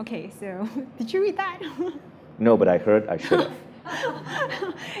 Okay, so did you read that? No, but I heard I should have.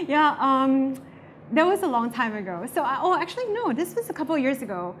 Yeah, that was a long time ago. So, actually, no, this was a couple of years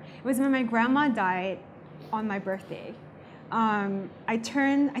ago. It was when my grandma died on my birthday. I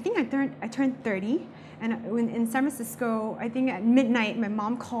turned 30, and in San Francisco, I think at midnight, my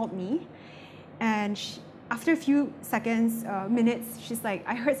mom called me, and after a few seconds, minutes, she's like,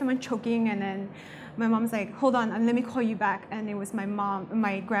 I heard someone choking, and then my mom's like, hold on, let me call you back. And it was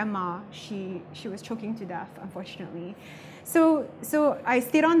my grandma. She was choking to death, unfortunately. So I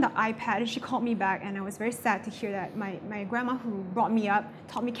stayed on the iPad, and she called me back, and I was very sad to hear that my grandma who brought me up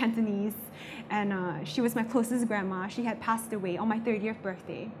taught me Cantonese, and she was my closest grandma. She had passed away on my 30th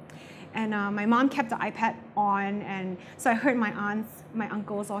birthday. And my mom kept the iPad on, and so I heard my aunts, my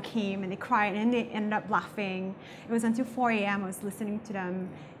uncles all came, and they cried, and they ended up laughing. It was until 4 a.m. I was listening to them.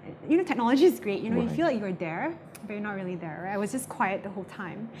 You know, technology is great. You know, right. You feel like you're there, but you're not really there. Right? I was just quiet the whole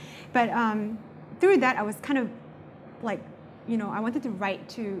time. But through that, I was kind of like, you know, I wanted to write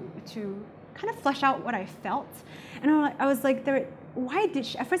to kind of flesh out what I felt. And I was like, why did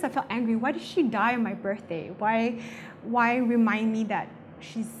she, at first I felt angry. Why did she die on my birthday? Why remind me that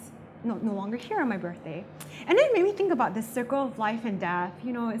she's no longer here on my birthday? And then it made me think about the circle of life and death.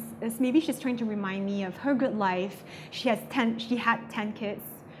 You know, it's maybe she's trying to remind me of her good life. She had 10 kids.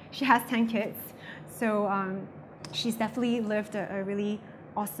 She has 10 kids. So she's definitely lived a really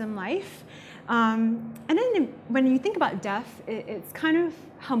awesome life. And then when you think about death, it's kind of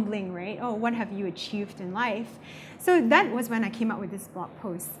humbling, right? Oh, what have you achieved in life? So that was when I came up with this blog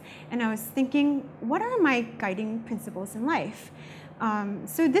post. And I was thinking, what are my guiding principles in life?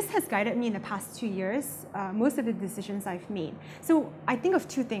 So this has guided me in the past 2 years, most of the decisions I've made. So I think of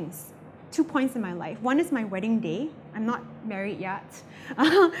 2 things, 2 points in my life. One is my wedding day. I'm not married yet.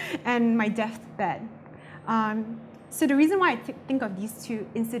 And my deathbed. So the reason why I think of these 2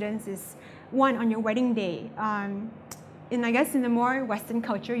 incidents is, one, on your wedding day. I guess in the more Western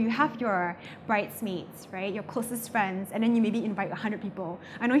culture, you have your bridesmaids, right? Your closest friends, and then you maybe invite 100 people.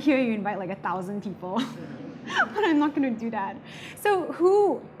 I know here you invite like 1,000 people, but I'm not going to do that. So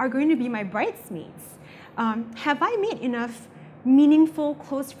who are going to be my bridesmaids? Have I made enough meaningful,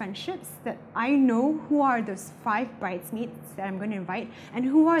 close friendships, that I know who are those 5 bridesmaids that I'm going to invite and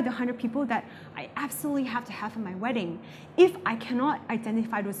who are the 100 people that I absolutely have to have at my wedding. If I cannot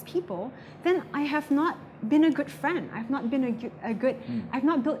identify those people, then I have not been a good friend. I've not been I've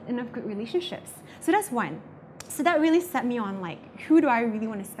not built enough good relationships. So that's one. So that really set me on, like, who do I really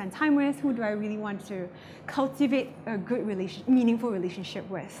want to spend time with? Who do I really want to cultivate a good meaningful relationship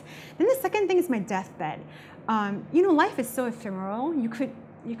with? Then the second thing is my deathbed. You know, life is so ephemeral. You could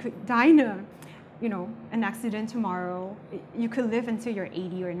die in an accident tomorrow. You could live until you're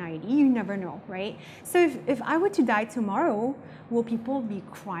 80 or 90. You never know, right? So if I were to die tomorrow, will people be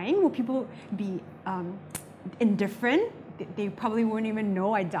crying? Will people be indifferent? They probably won't even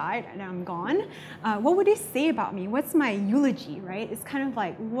know I died and I'm gone. What would they say about me? What's my eulogy, right? It's kind of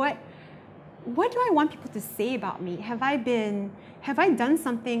like, what do I want people to say about me? Have I done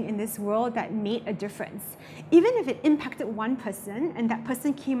something in this world that made a difference? Even if it impacted one person and that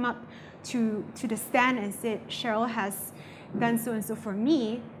person came up to the stand and said, Cheryl has done so and so for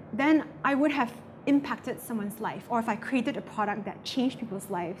me, then I would have impacted someone's life. Or if I created a product that changed people's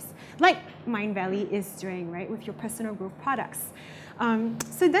lives, like Mindvalley is doing, right, with your personal growth products.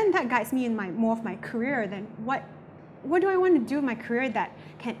 So then that guides me in more of my career. Then what do I want to do in my career that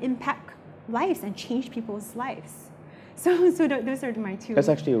can impact lives and change people's lives? So those are my two. That's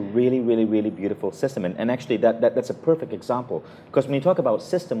actually a really, really, really beautiful system. And actually that's a perfect example. Because when you talk about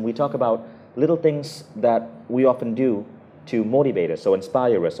system, we talk about little things that we often do to motivate us or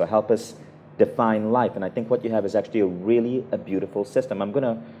inspire us or help us define life. And I think what you have is actually a beautiful system.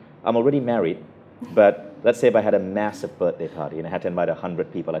 I'm already married, but let's say if I had a massive birthday party and I had to invite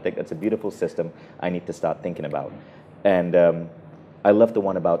 100 people, I think that's a beautiful system I need to start thinking about. And I love the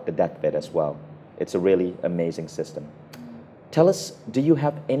one about the deathbed as well. It's a really amazing system. Tell us, do you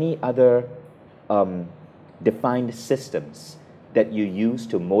have any other defined systems that you use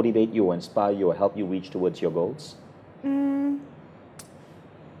to motivate you or inspire you or help you reach towards your goals?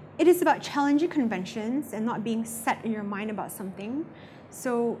 It is about challenging conventions and not being set in your mind about something.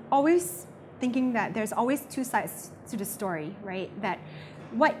 So always thinking that there's always two sides to the story, right? That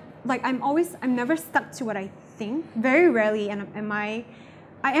I'm never stuck to what I think. Very rarely I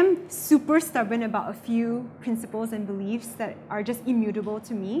am super stubborn about a few principles and beliefs that are just immutable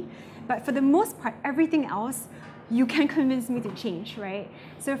to me. But for the most part, everything else, you can convince me to change, right?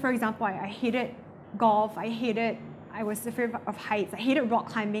 So for example, I hated golf, I was afraid of heights, I hated rock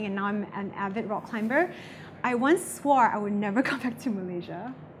climbing, and now I'm an avid rock climber. I once swore I would never come back to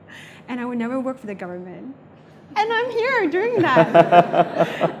Malaysia, and I would never work for the government. And I'm here doing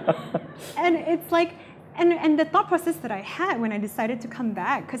that. And it's like, and the thought process that I had when I decided to come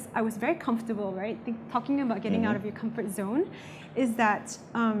back, because I was very comfortable, right? Talking about getting out of your comfort zone, is that,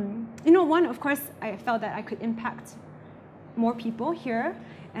 one, of course, I felt that I could impact more people here,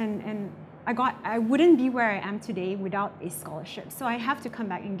 and I wouldn't be where I am today without a scholarship. So I have to come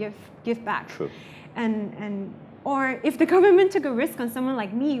back and give back. True. Or if the government took a risk on someone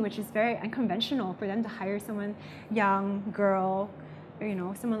like me, which is very unconventional for them to hire someone young, girl,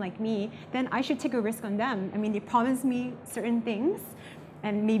 someone like me, then I should take a risk on them. I mean, they promised me certain things,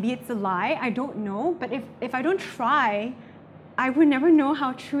 and maybe it's a lie, I don't know. But if I don't try, I would never know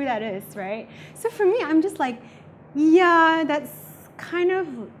how true that is, right? So for me, I'm just like, yeah, that's kind of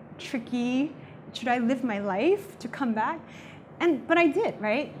tricky. Should I live my life to come back? But I did,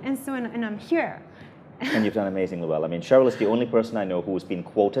 right? And so, and I'm here. And you've done amazingly well. I mean, Cheryl is the only person I know who's been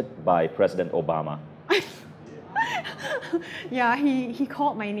quoted by President Obama. Yeah, he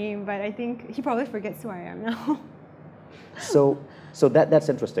called my name, but I think he probably forgets who I am now. So that's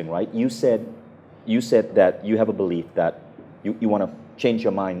interesting, right? You said that you have a belief that you want to change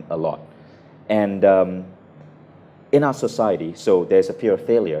your mind a lot. And in our society, so there's a fear of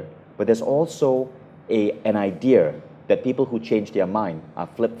failure, but there's also an idea that people who change their mind are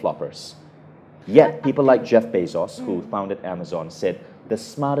flip-floppers. Yet people like Jeff Bezos, who founded Amazon, said the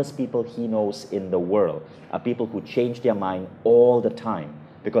smartest people he knows in the world are people who change their mind all the time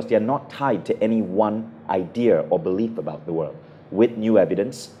because they are not tied to any one idea or belief about the world. With new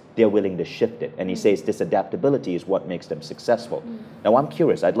evidence, they're willing to shift it. And he says this adaptability is what makes them successful. Now, I'm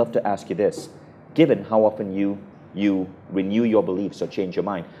curious. I'd love to ask you this. Given how often you renew your beliefs or change your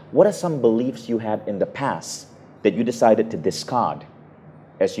mind, what are some beliefs you had in the past that you decided to discard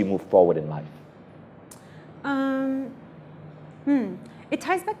as you move forward in life? It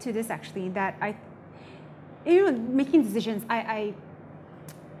ties back to this, actually, that making decisions, I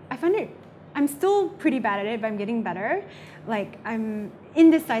find it, I'm still pretty bad at it, but I'm getting better. Like, I'm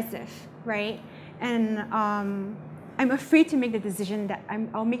indecisive, right? And I'm afraid to make the decision that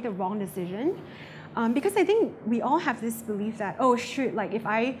I'll make the wrong decision. Because I think we all have this belief that, oh shoot, like if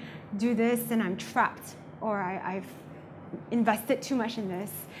I do this, then I'm trapped, or I've invested too much in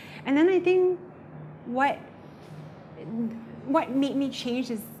this. And then I think what made me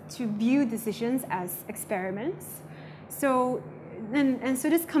change is to view decisions as experiments. So, and so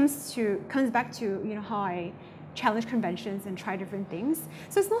this comes back to how I challenge conventions and try different things.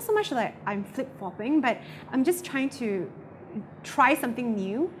 So it's not so much that I'm flip-flopping, but I'm just trying to try something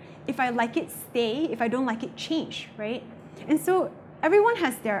new. If I like it, stay. If I don't like it, change, right? And so everyone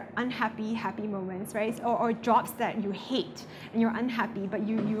has their unhappy, happy moments, right? Or jobs that you hate and you're unhappy, but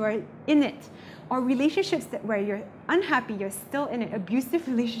you are in it. Or relationships where you're unhappy, you're still in it. Abusive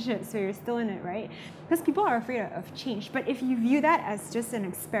relationships where you're still in it, right? Because people are afraid of change. But if you view that as just an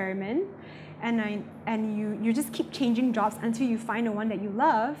experiment, and you just keep changing jobs until you find the one that you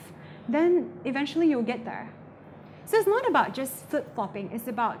love, then eventually you'll get there. So it's not about just flip-flopping. It's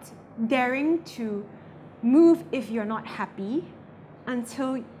about daring to move if you're not happy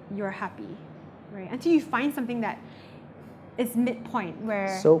until you're happy, right? Until you find something that is midpoint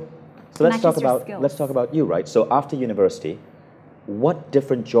where. So let's talk about you, right? So after university, what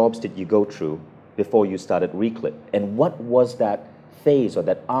different jobs did you go through before you started Reclip? And what was that phase or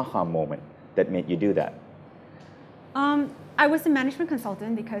that aha moment that made you do that? I was a management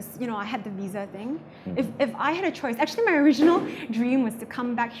consultant because I had the visa thing. If I had a choice, actually my original dream was to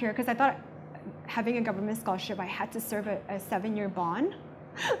come back here because I thought having a government scholarship I had to serve a 7-year bond,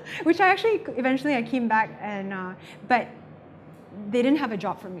 which eventually I came back and but they didn't have a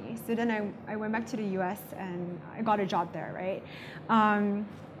job for me. So then I went back to the US and I got a job there, right?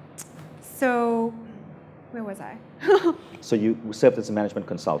 So where was I? So you served as a management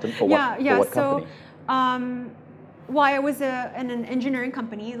consultant for what company? Well, I was in an engineering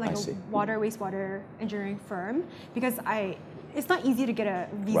company, like wastewater engineering firm, because it's not easy to get a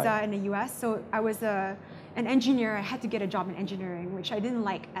visa in the US. So I was an engineer. I had to get a job in engineering, which I didn't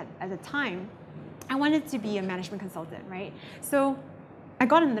like at the time. I wanted to be a management consultant, right? So I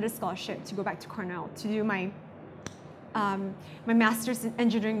got another scholarship to go back to Cornell to do my master's in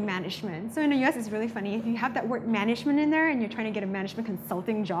engineering management. So in the US, it's really funny. If you have that word management in there and you're trying to get a management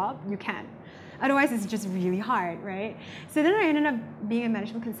consulting job, you can. Otherwise, it's just really hard, right? So then I ended up being a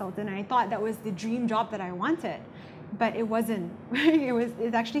management consultant, and I thought that was the dream job that I wanted. But it wasn't.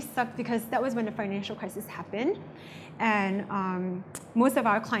 It actually sucked because that was when the financial crisis happened. And most of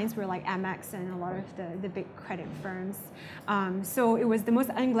our clients were like Amex and a lot of the big credit firms. So it was the most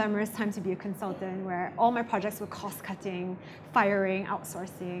unglamorous time to be a consultant where all my projects were cost-cutting, firing,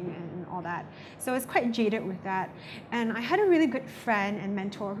 outsourcing, and all that. So I was quite jaded with that. And I had a really good friend and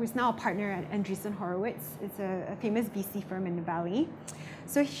mentor who's now a partner at Andreessen Horowitz. It's a famous VC firm in the Valley.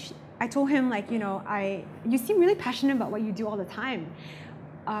 So I told him, like, you seem really passionate about what you do all the time.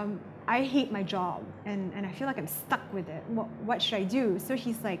 I hate my job and I feel like I'm stuck with it. What should I do? So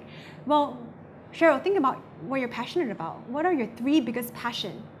he's like, well, Cheryl, think about what you're passionate about. What are your 3 biggest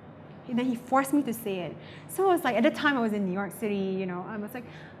passions? And then he forced me to say it. So I was like, at the time I was in New York City, I was like,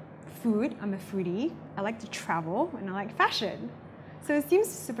 food, I'm a foodie. I like to travel and I like fashion. So it seems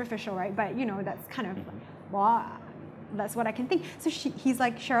superficial, right? But that's kind of, well, that's what I can think. So he's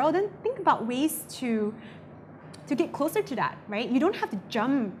like, Cheryl, then think about ways to get closer to that, right? You don't have to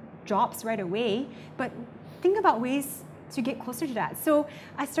jump jobs right away, but think about ways to get closer to that. So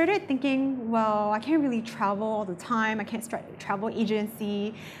I started thinking, well, I can't really travel all the time. I can't start a travel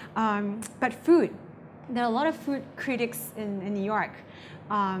agency, but food. There are a lot of food critics in New York,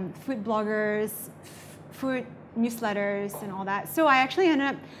 food bloggers, food newsletters, and all that. So I actually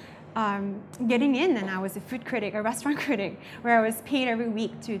ended up getting in, and I was a food critic, a restaurant critic, where I was paid every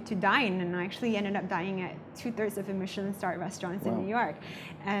week to dine, and I actually ended up dining at 2/3 of the Michelin-starred restaurants in New York,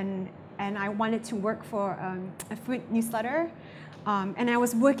 and I wanted to work for a food newsletter, and I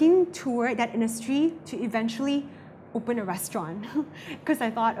was working toward that industry to eventually open a restaurant, because I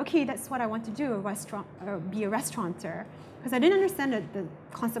thought, okay, that's what I want to do, be a restaurateur. Because I didn't understand the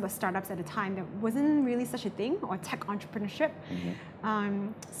concept of startups at the time. There wasn't really such a thing, or tech entrepreneurship.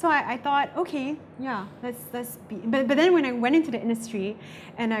 So I thought, okay, yeah, let's be. But then when I went into the industry,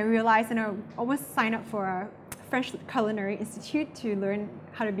 and I realized, and I almost signed up for a French Culinary Institute to learn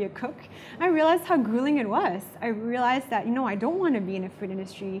how to be a cook, I realized how grueling it was. I realized that I don't want to be in the food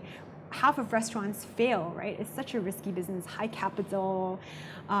industry. Half of restaurants fail, right? It's such a risky business, high capital.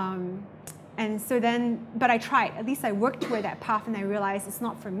 And so then, but I tried. At least I worked toward that path, and I realized it's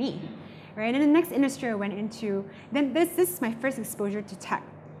not for me, right? And the next industry I went into, then this is my first exposure to tech.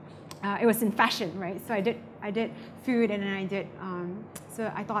 It was in fashion, right? So I did food, and then I did. So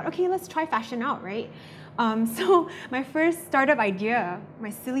I thought, okay, let's try fashion out, right? So my first startup idea, my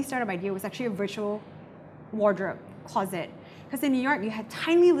silly startup idea, was actually a virtual wardrobe closet. Because in New York, you had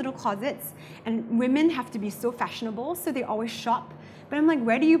tiny little closets, and women have to be so fashionable, so they always shop. But I'm like,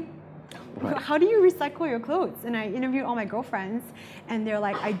 how do you recycle your clothes? And I interviewed all my girlfriends, and they're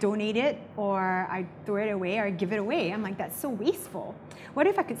like, I donate it, or I throw it away, or I give it away. I'm like, that's so wasteful. What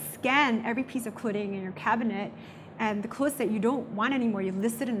if I could scan every piece of clothing in your cabinet, and the clothes that you don't want anymore, you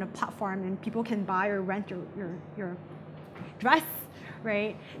list it in a platform, and people can buy or rent your dress,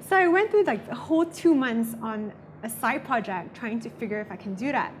 right? So I went through like the whole 2 months on a side project trying to figure if I can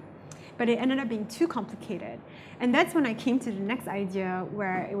do that. But it ended up being too complicated. And that's when I came to the next idea,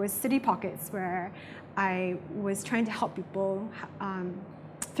 where it was City Pockets, where I was trying to help people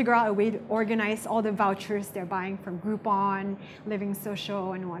figure out a way to organize all the vouchers they're buying from Groupon, Living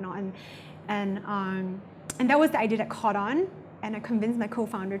Social, and whatnot. And that was the idea that caught on, and I convinced my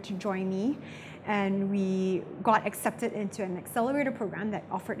co-founder to join me, and we got accepted into an accelerator program that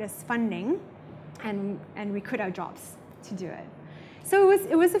offered us funding, and we quit our jobs to do it. So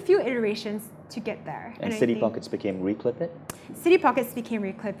it was a few iterations to get there. And City Pockets became Reclip.it? City Pockets became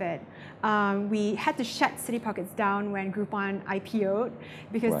Reclip.it. We had to shut City Pockets down when Groupon IPO'd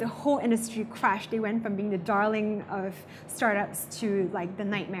because the whole industry crashed. They went from being the darling of startups to like the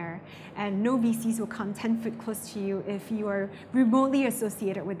nightmare. And no VCs will come 10 feet close to you if you are remotely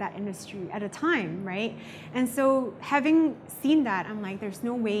associated with that industry at a time, right? And so having seen that, I'm like, there's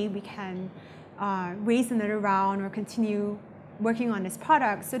no way we can raise another round or continue working on this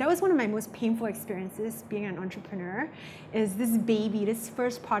product. So that was one of my most painful experiences being an entrepreneur, is this baby, this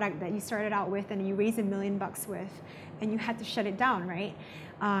first product that you started out with and you raised $1 million with, and you had to shut it down, right?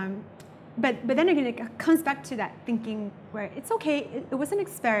 But then again, it comes back to that thinking where it's okay, it was an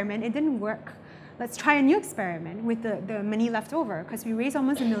experiment, it didn't work. Let's try a new experiment with the money left over, because we raised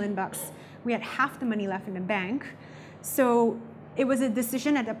almost $1 million. We had half the money left in the bank. So it was a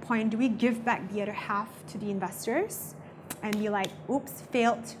decision at that point, do we give back the other half to the investors and be like, oops,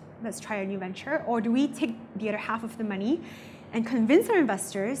 failed, let's try a new venture? Or do we take the other half of the money and convince our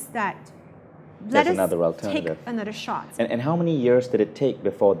investors that let us take another shot? And how many years did it take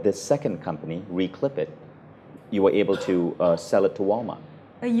before this second company, Reclip.it, you were able to sell it to Walmart?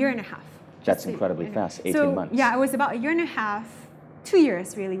 1.5 years. That's incredibly fast, 18 months. Yeah, it was about 1.5 years, 2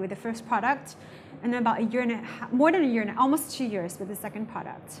 years really with the first product, and then about 1.5 years, more than 1.5 years, almost 2 years with the second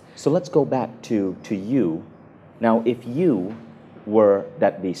product. So let's go back to you. Now, if you were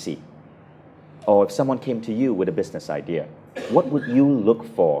that VC, or if someone came to you with a business idea, what would you look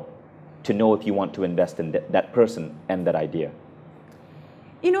for to know if you want to invest in that person and that idea?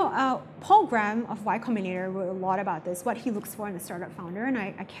 You know, Paul Graham of Y Combinator wrote a lot about this, what he looks for in a startup founder, and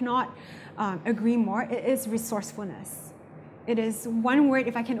I cannot agree more. It is resourcefulness. It is one word,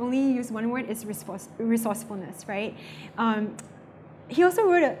 if I can only use one word, it's resourcefulness, right? He also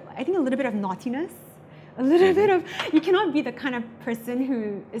wrote, I think, a little bit of naughtiness. A little bit of, you cannot be the kind of person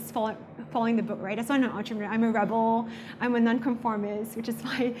who is following the book, right? That's why I'm an entrepreneur. I'm a rebel. I'm a nonconformist, which is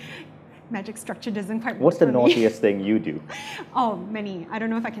why magic structure doesn't quite work. What's the naughtiest thing you do? Oh, many. I don't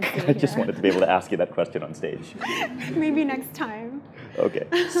know if I can say it I just wanted to be able to ask you that question on stage. Maybe next time. Okay.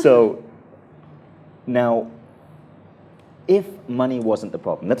 So now, if money wasn't the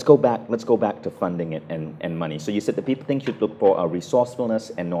problem, let's go back to funding it and money. So you said the things you'd look for are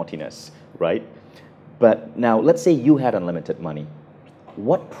resourcefulness and naughtiness, right? But now, let's say you had unlimited money.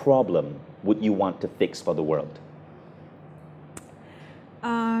 What problem would you want to fix for the world?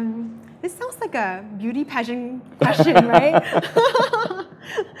 This sounds like a beauty pageant question, right?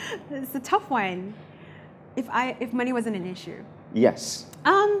 It's a tough one. If money wasn't an issue. Yes.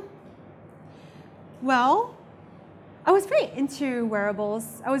 Well, I was very into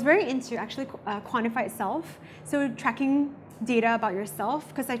wearables. I was very into actually quantified self. So tracking data about yourself,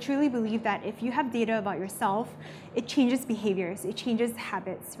 because I truly believe that if you have data about yourself, it changes behaviors, it changes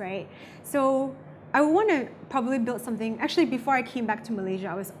habits, right? So I want to probably build something. Actually, before I came back to Malaysia,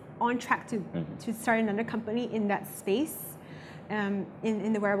 I was on track to start another company in that space,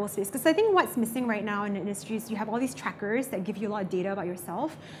 in the wearable space. Because I think what's missing right now in the industry is you have all these trackers that give you a lot of data about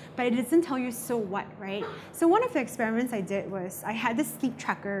yourself, but it doesn't tell you so what, right? So one of the experiments I did was I had this sleep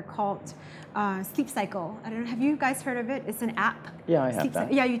tracker called Sleep Cycle. I don't know, have you guys heard of it? It's an app. Yeah, I have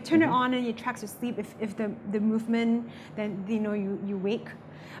that. Yeah, you turn it on and it tracks your sleep. If the movement, then you know you wake.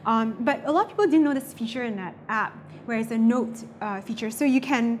 But a lot of people didn't know this feature in that app, where it's a note feature. So you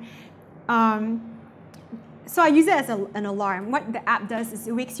can, so I use it as an alarm. What the app does is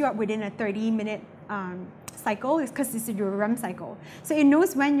it wakes you up within a 30-minute cycle, because it's your REM cycle. So it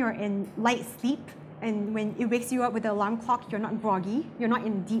knows when you're in light sleep and when it wakes you up with the alarm clock, you're not groggy, you're not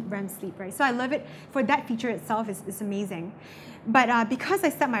in deep REM sleep, right? So I love it for that feature itself is amazing. But because I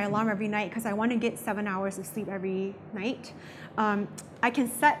set my alarm every night, because I want to get 7 hours of sleep every night, I can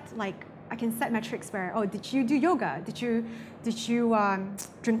set metrics where, oh, did you do yoga? Did you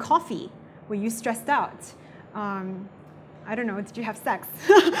drink coffee? Were you stressed out? I don't know, did you have sex?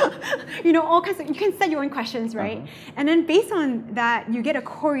 You know, all kinds of, you can set your own questions, right? And then based on that, you get a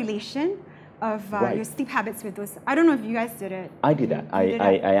correlation of your sleep habits with those. I don't know if you guys did it. I do that.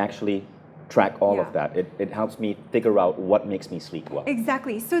 I actually track all of that. It helps me figure out what makes me sleep well.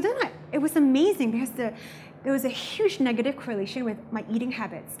 Exactly. So then it was amazing because there was a huge negative correlation with my eating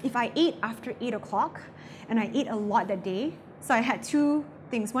habits. If I ate after 8 o'clock and I ate a lot that day, so I had two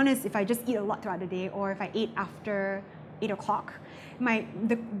things. One is if I just eat a lot throughout the day, or if I ate after 8 o'clock,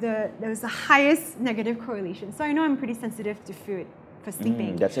 there was the highest negative correlation. So I know I'm pretty sensitive to food for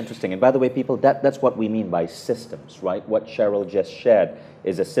sleeping. That's interesting. And by the way, people, that's what we mean by systems, right? What Cheryl just shared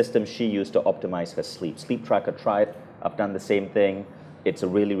is a system she used to optimize her sleep. Sleep Tracker tried. I've done the same thing. It's a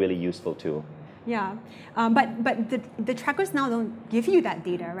really, really useful tool. Yeah, but the trackers now don't give you that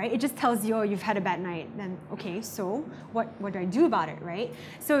data, right? It just tells you, oh, you've had a bad night. Then, okay, so what do I do about it, right?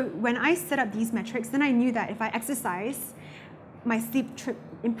 So when I set up these metrics, then I knew that if I exercise, my sleep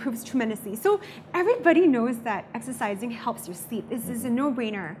improves tremendously. So everybody knows that exercising helps your sleep. This is a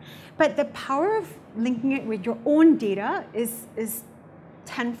no-brainer. But the power of linking it with your own data is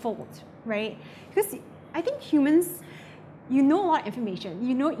tenfold, right? Because I think humans, you know a lot of information.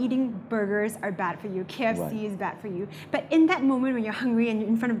 You know eating burgers are bad for you. KFC is bad for you. But in that moment when you're hungry and you're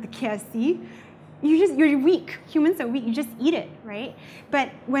in front of the KFC, you're weak. Humans are weak. You just eat it, right? But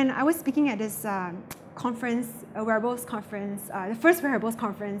when I was speaking at this conference, a wearables conference, the first wearables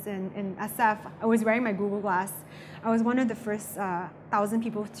conference in SF, I was wearing my Google Glass. I was one of the first 1,000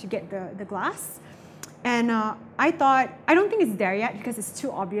 people to get the glass. And I thought, I don't think it's there yet because it's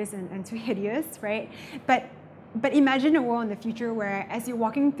too obvious and too hideous, right? But imagine a world in the future where as you're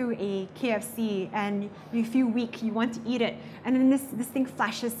walking through a KFC and you feel weak, you want to eat it, and then this thing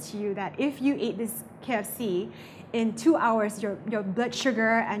flashes to you that if you ate this KFC, in 2 hours your blood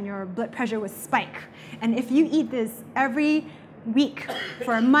sugar and your blood pressure would spike. And if you eat this every week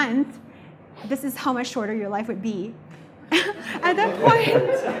for a month, this is how much shorter your life would be. At that point,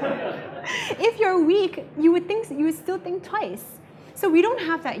 if you're weak, you would still think twice. So we don't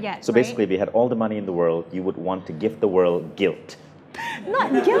have that yet. So basically, if you had all the money in the world, you would want to give the world guilt.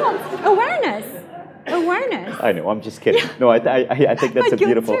 Not guilt, awareness. Awareness. I know, I'm just kidding. No, I think that's a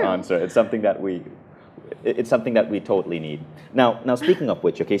beautiful too. answer. It's something that we totally need. Now speaking of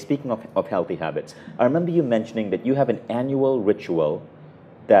which, okay, speaking of healthy habits, I remember you mentioning that you have an annual ritual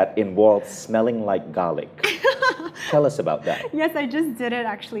that involves smelling like garlic. Tell us about that. Yes, I just did it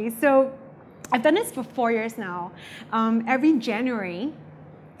actually. So I've done this for 4 years now. Every January,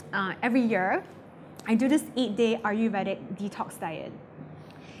 every year, I do this 8-day Ayurvedic detox diet.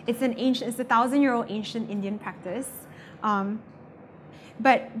 It's a 1,000-year-old ancient Indian practice. So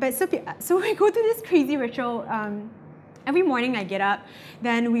we go through this crazy ritual. Every morning I get up,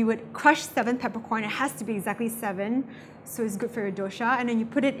 then we would crush 7 peppercorn. It has to be exactly 7, so it's good for your dosha. And then you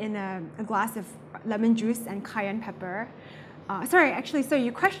put it in a glass of lemon juice and cayenne pepper. So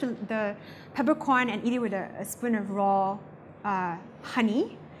you crush the peppercorn and eat it with a spoon of raw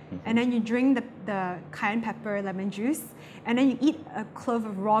honey. And then you drink the cayenne pepper lemon juice. And then you eat a clove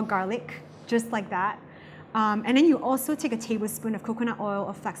of raw garlic, just like that. And then you also take a tablespoon of coconut oil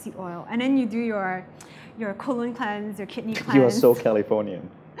or flaxseed oil. And then you do your colon cleanse, your kidney cleanse. You are so Californian.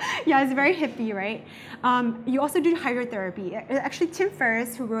 Yeah, it's very hippie, right? You also do hydrotherapy. Actually, Tim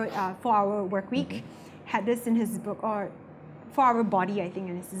Ferriss, who wrote 4-Hour Workweek, had this in his book, or 4-Hour Body, I think,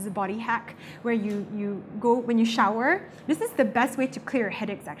 and this is a body hack where you go when you shower. This is the best way to clear your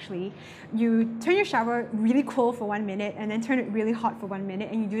headaches, actually. You turn your shower really cold for 1 minute and then turn it really hot for 1 minute,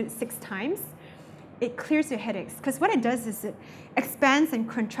 and you do it 6 times. It clears your headaches, because what it does is it expands and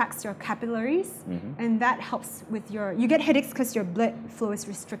contracts your capillaries, and that helps with you get headaches because your blood flow is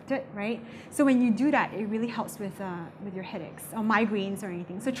restricted, right? So when you do that, it really helps with your headaches or migraines or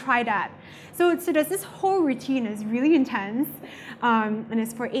anything. So try that. So there's this whole routine. It's really intense, and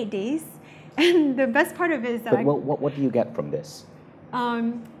it's for 8 days. And the best part of it is that But what do you get from this?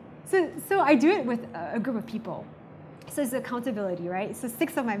 So I do it with a group of people. So it's accountability, right? So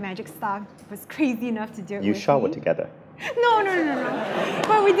 6 of my magic staff was crazy enough to do it with me. You shower together? No.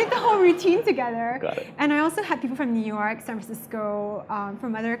 But we did the whole routine together. Got it. And I also had people from New York, San Francisco,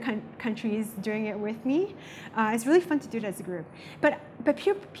 from other countries doing it with me. It's really fun to do it as a group. But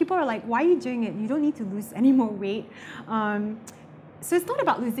people are like, why are you doing it? You don't need to lose any more weight. so it's not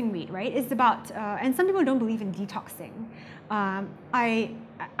about losing weight, right? It's about, and some people don't believe in detoxing.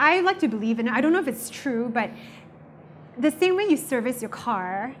 I like to believe in it. I don't know if it's true, but the same way you service your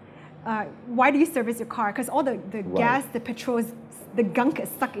car, why do you service your car? Because all the gas, the petrol, the gunk is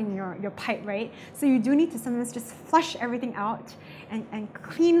stuck in your pipe, right? So you do need to sometimes just flush everything out and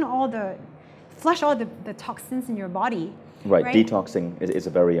clean flush all the toxins in your body. Right, detoxing is a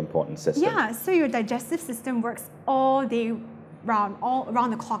very important system. Yeah, so your digestive system works all day round, all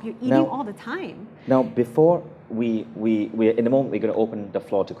around the clock. You're eating all the time. Now, before we in a moment, we're going to open the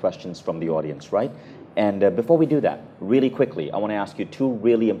floor to questions from the audience, right? And before we do that, really quickly, I want to ask you two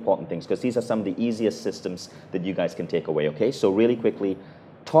really important things, because these are some of the easiest systems that you guys can take away, okay? So really quickly,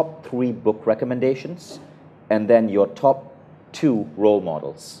 top 3 book recommendations, and then your top 2 role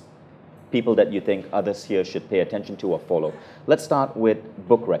models, people that you think others here should pay attention to or follow. Let's start with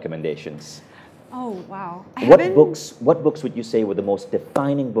book recommendations. Oh, wow. What books would you say were the most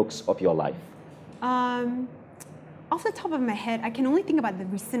defining books of your life? Off the top of my head, I can only think about the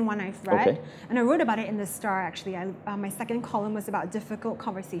recent one I've read, and I wrote about it in The Star, actually. My second column was about difficult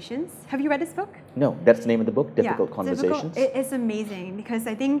conversations. Have you read this book? No, that's the name of the book, Difficult Conversations? It's amazing, because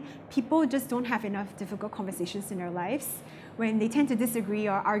I think people just don't have enough difficult conversations in their lives. When they tend to disagree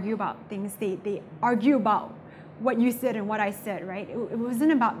or argue about things, they argue about what you said and what I said, right? It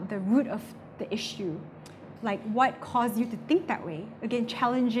wasn't about the root of the issue, like what caused you to think that way. Again,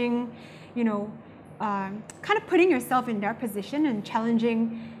 challenging, kind of putting yourself in their position and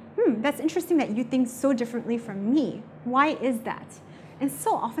challenging, that's interesting that you think so differently from me. Why is that? And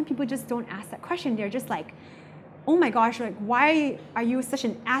so often people just don't ask that question. They're just like, oh my gosh, like, why are you such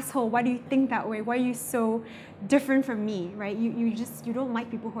an asshole? Why do you think that way? Why are you so different from me, right? You don't like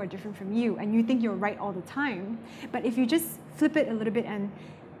people who are different from you, and you think you're right all the time. But if you just flip it a little bit and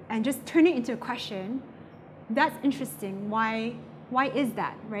just turn it into a question, that's interesting. Why is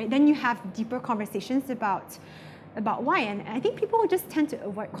that, right? Then you have deeper conversations about why. And I think people just tend to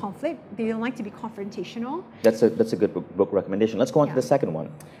avoid conflict. They don't like to be confrontational. That's a good book recommendation. Let's go on to the second one.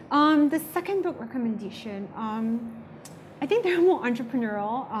 The second book recommendation, I think they're more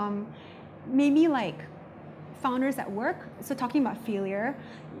entrepreneurial. Maybe like Founders at Work. So talking about failure,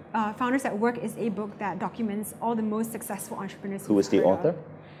 Founders at Work is a book that documents all the most successful entrepreneurs. Who is the author?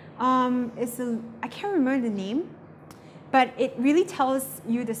 I can't remember the name, but it really tells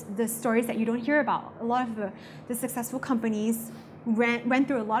you the stories that you don't hear about. A lot of the successful companies went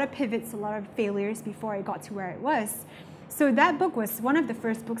through a lot of pivots, a lot of failures before it got to where it was. So that book was one of the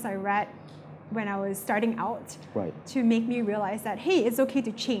first books I read when I was starting out, to make me realize that, hey, it's okay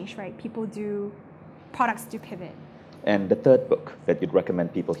to change, right? Products do pivot. And the third book that you'd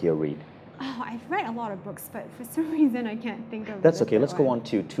recommend people here read? Oh, I've read a lot of books, but for some reason I can't think of. That's okay. Let's go on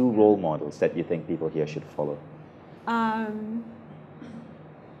to 2 role models that you think people here should follow. I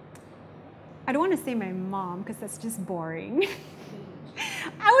don't want to say my mom, because that's just boring.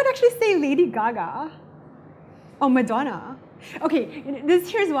 I would actually say Lady Gaga or Madonna. Okay,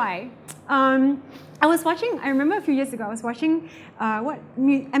 here's why. I remember a few years ago, I was watching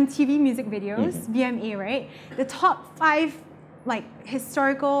MTV music videos, VMA, right? The top 5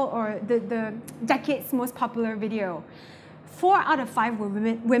 historical or the decade's most popular video. 4 out of 5 were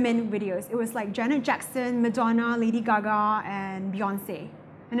women videos. It was like Janet Jackson, Madonna, Lady Gaga, and Beyonce.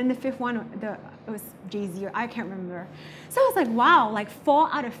 And then the 5th one, it was Jay-Z, or I can't remember. So I was like, wow, like 4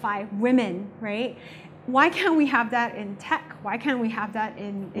 out of 5 women, right? Why can't we have that in tech? Why can't we have that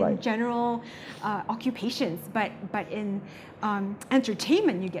in general occupations? But in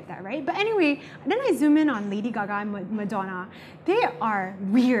entertainment, you get that, right? But anyway, then I zoom in on Lady Gaga and Madonna. They are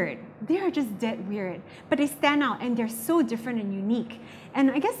weird. They are just dead weird. But they stand out, and they're so different and unique.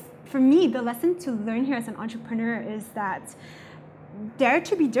 And I guess for me, the lesson to learn here as an entrepreneur is that dare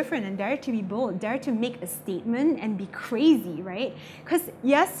to be different and dare to be bold, dare to make a statement and be crazy, right? Because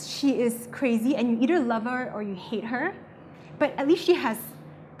yes, she is crazy, and you either love her or you hate her, but at least she has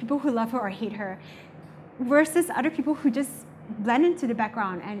people who love her or hate her, versus other people who just blend into the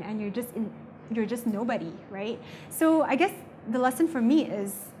background and you're just nobody, right? So I guess the lesson for me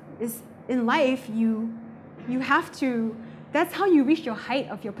is in life, you have to, that's how you reach your height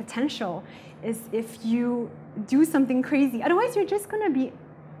of your potential, is if you do something crazy. Otherwise, you're just gonna be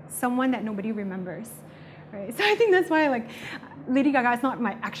someone that nobody remembers, right? So I think that's why, Lady Gaga is not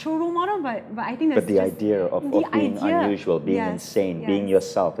my actual role model, but I think that's. But the idea of being unusual, being insane, being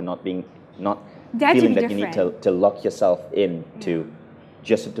yourself, and not feeling that you need to lock yourself in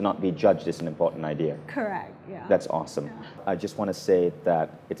just to not be judged is an important idea. Correct. Yeah. That's awesome. Yeah. I just want to say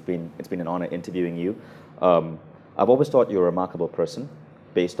that it's been an honor interviewing you. I've always thought you're a remarkable person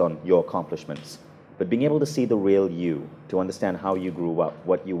based on your accomplishments. But being able to see the real you, to understand how you grew up,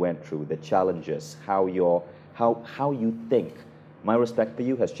 what you went through, the challenges, how you think, my respect for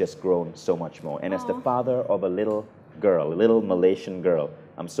you has just grown so much more. And as the father of a little girl, a little Malaysian girl,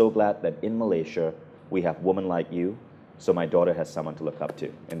 I'm so glad that in Malaysia we have women like you, so my daughter has someone to look up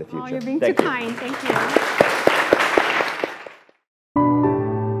to in the future. Oh, you're being too kind. Thank you.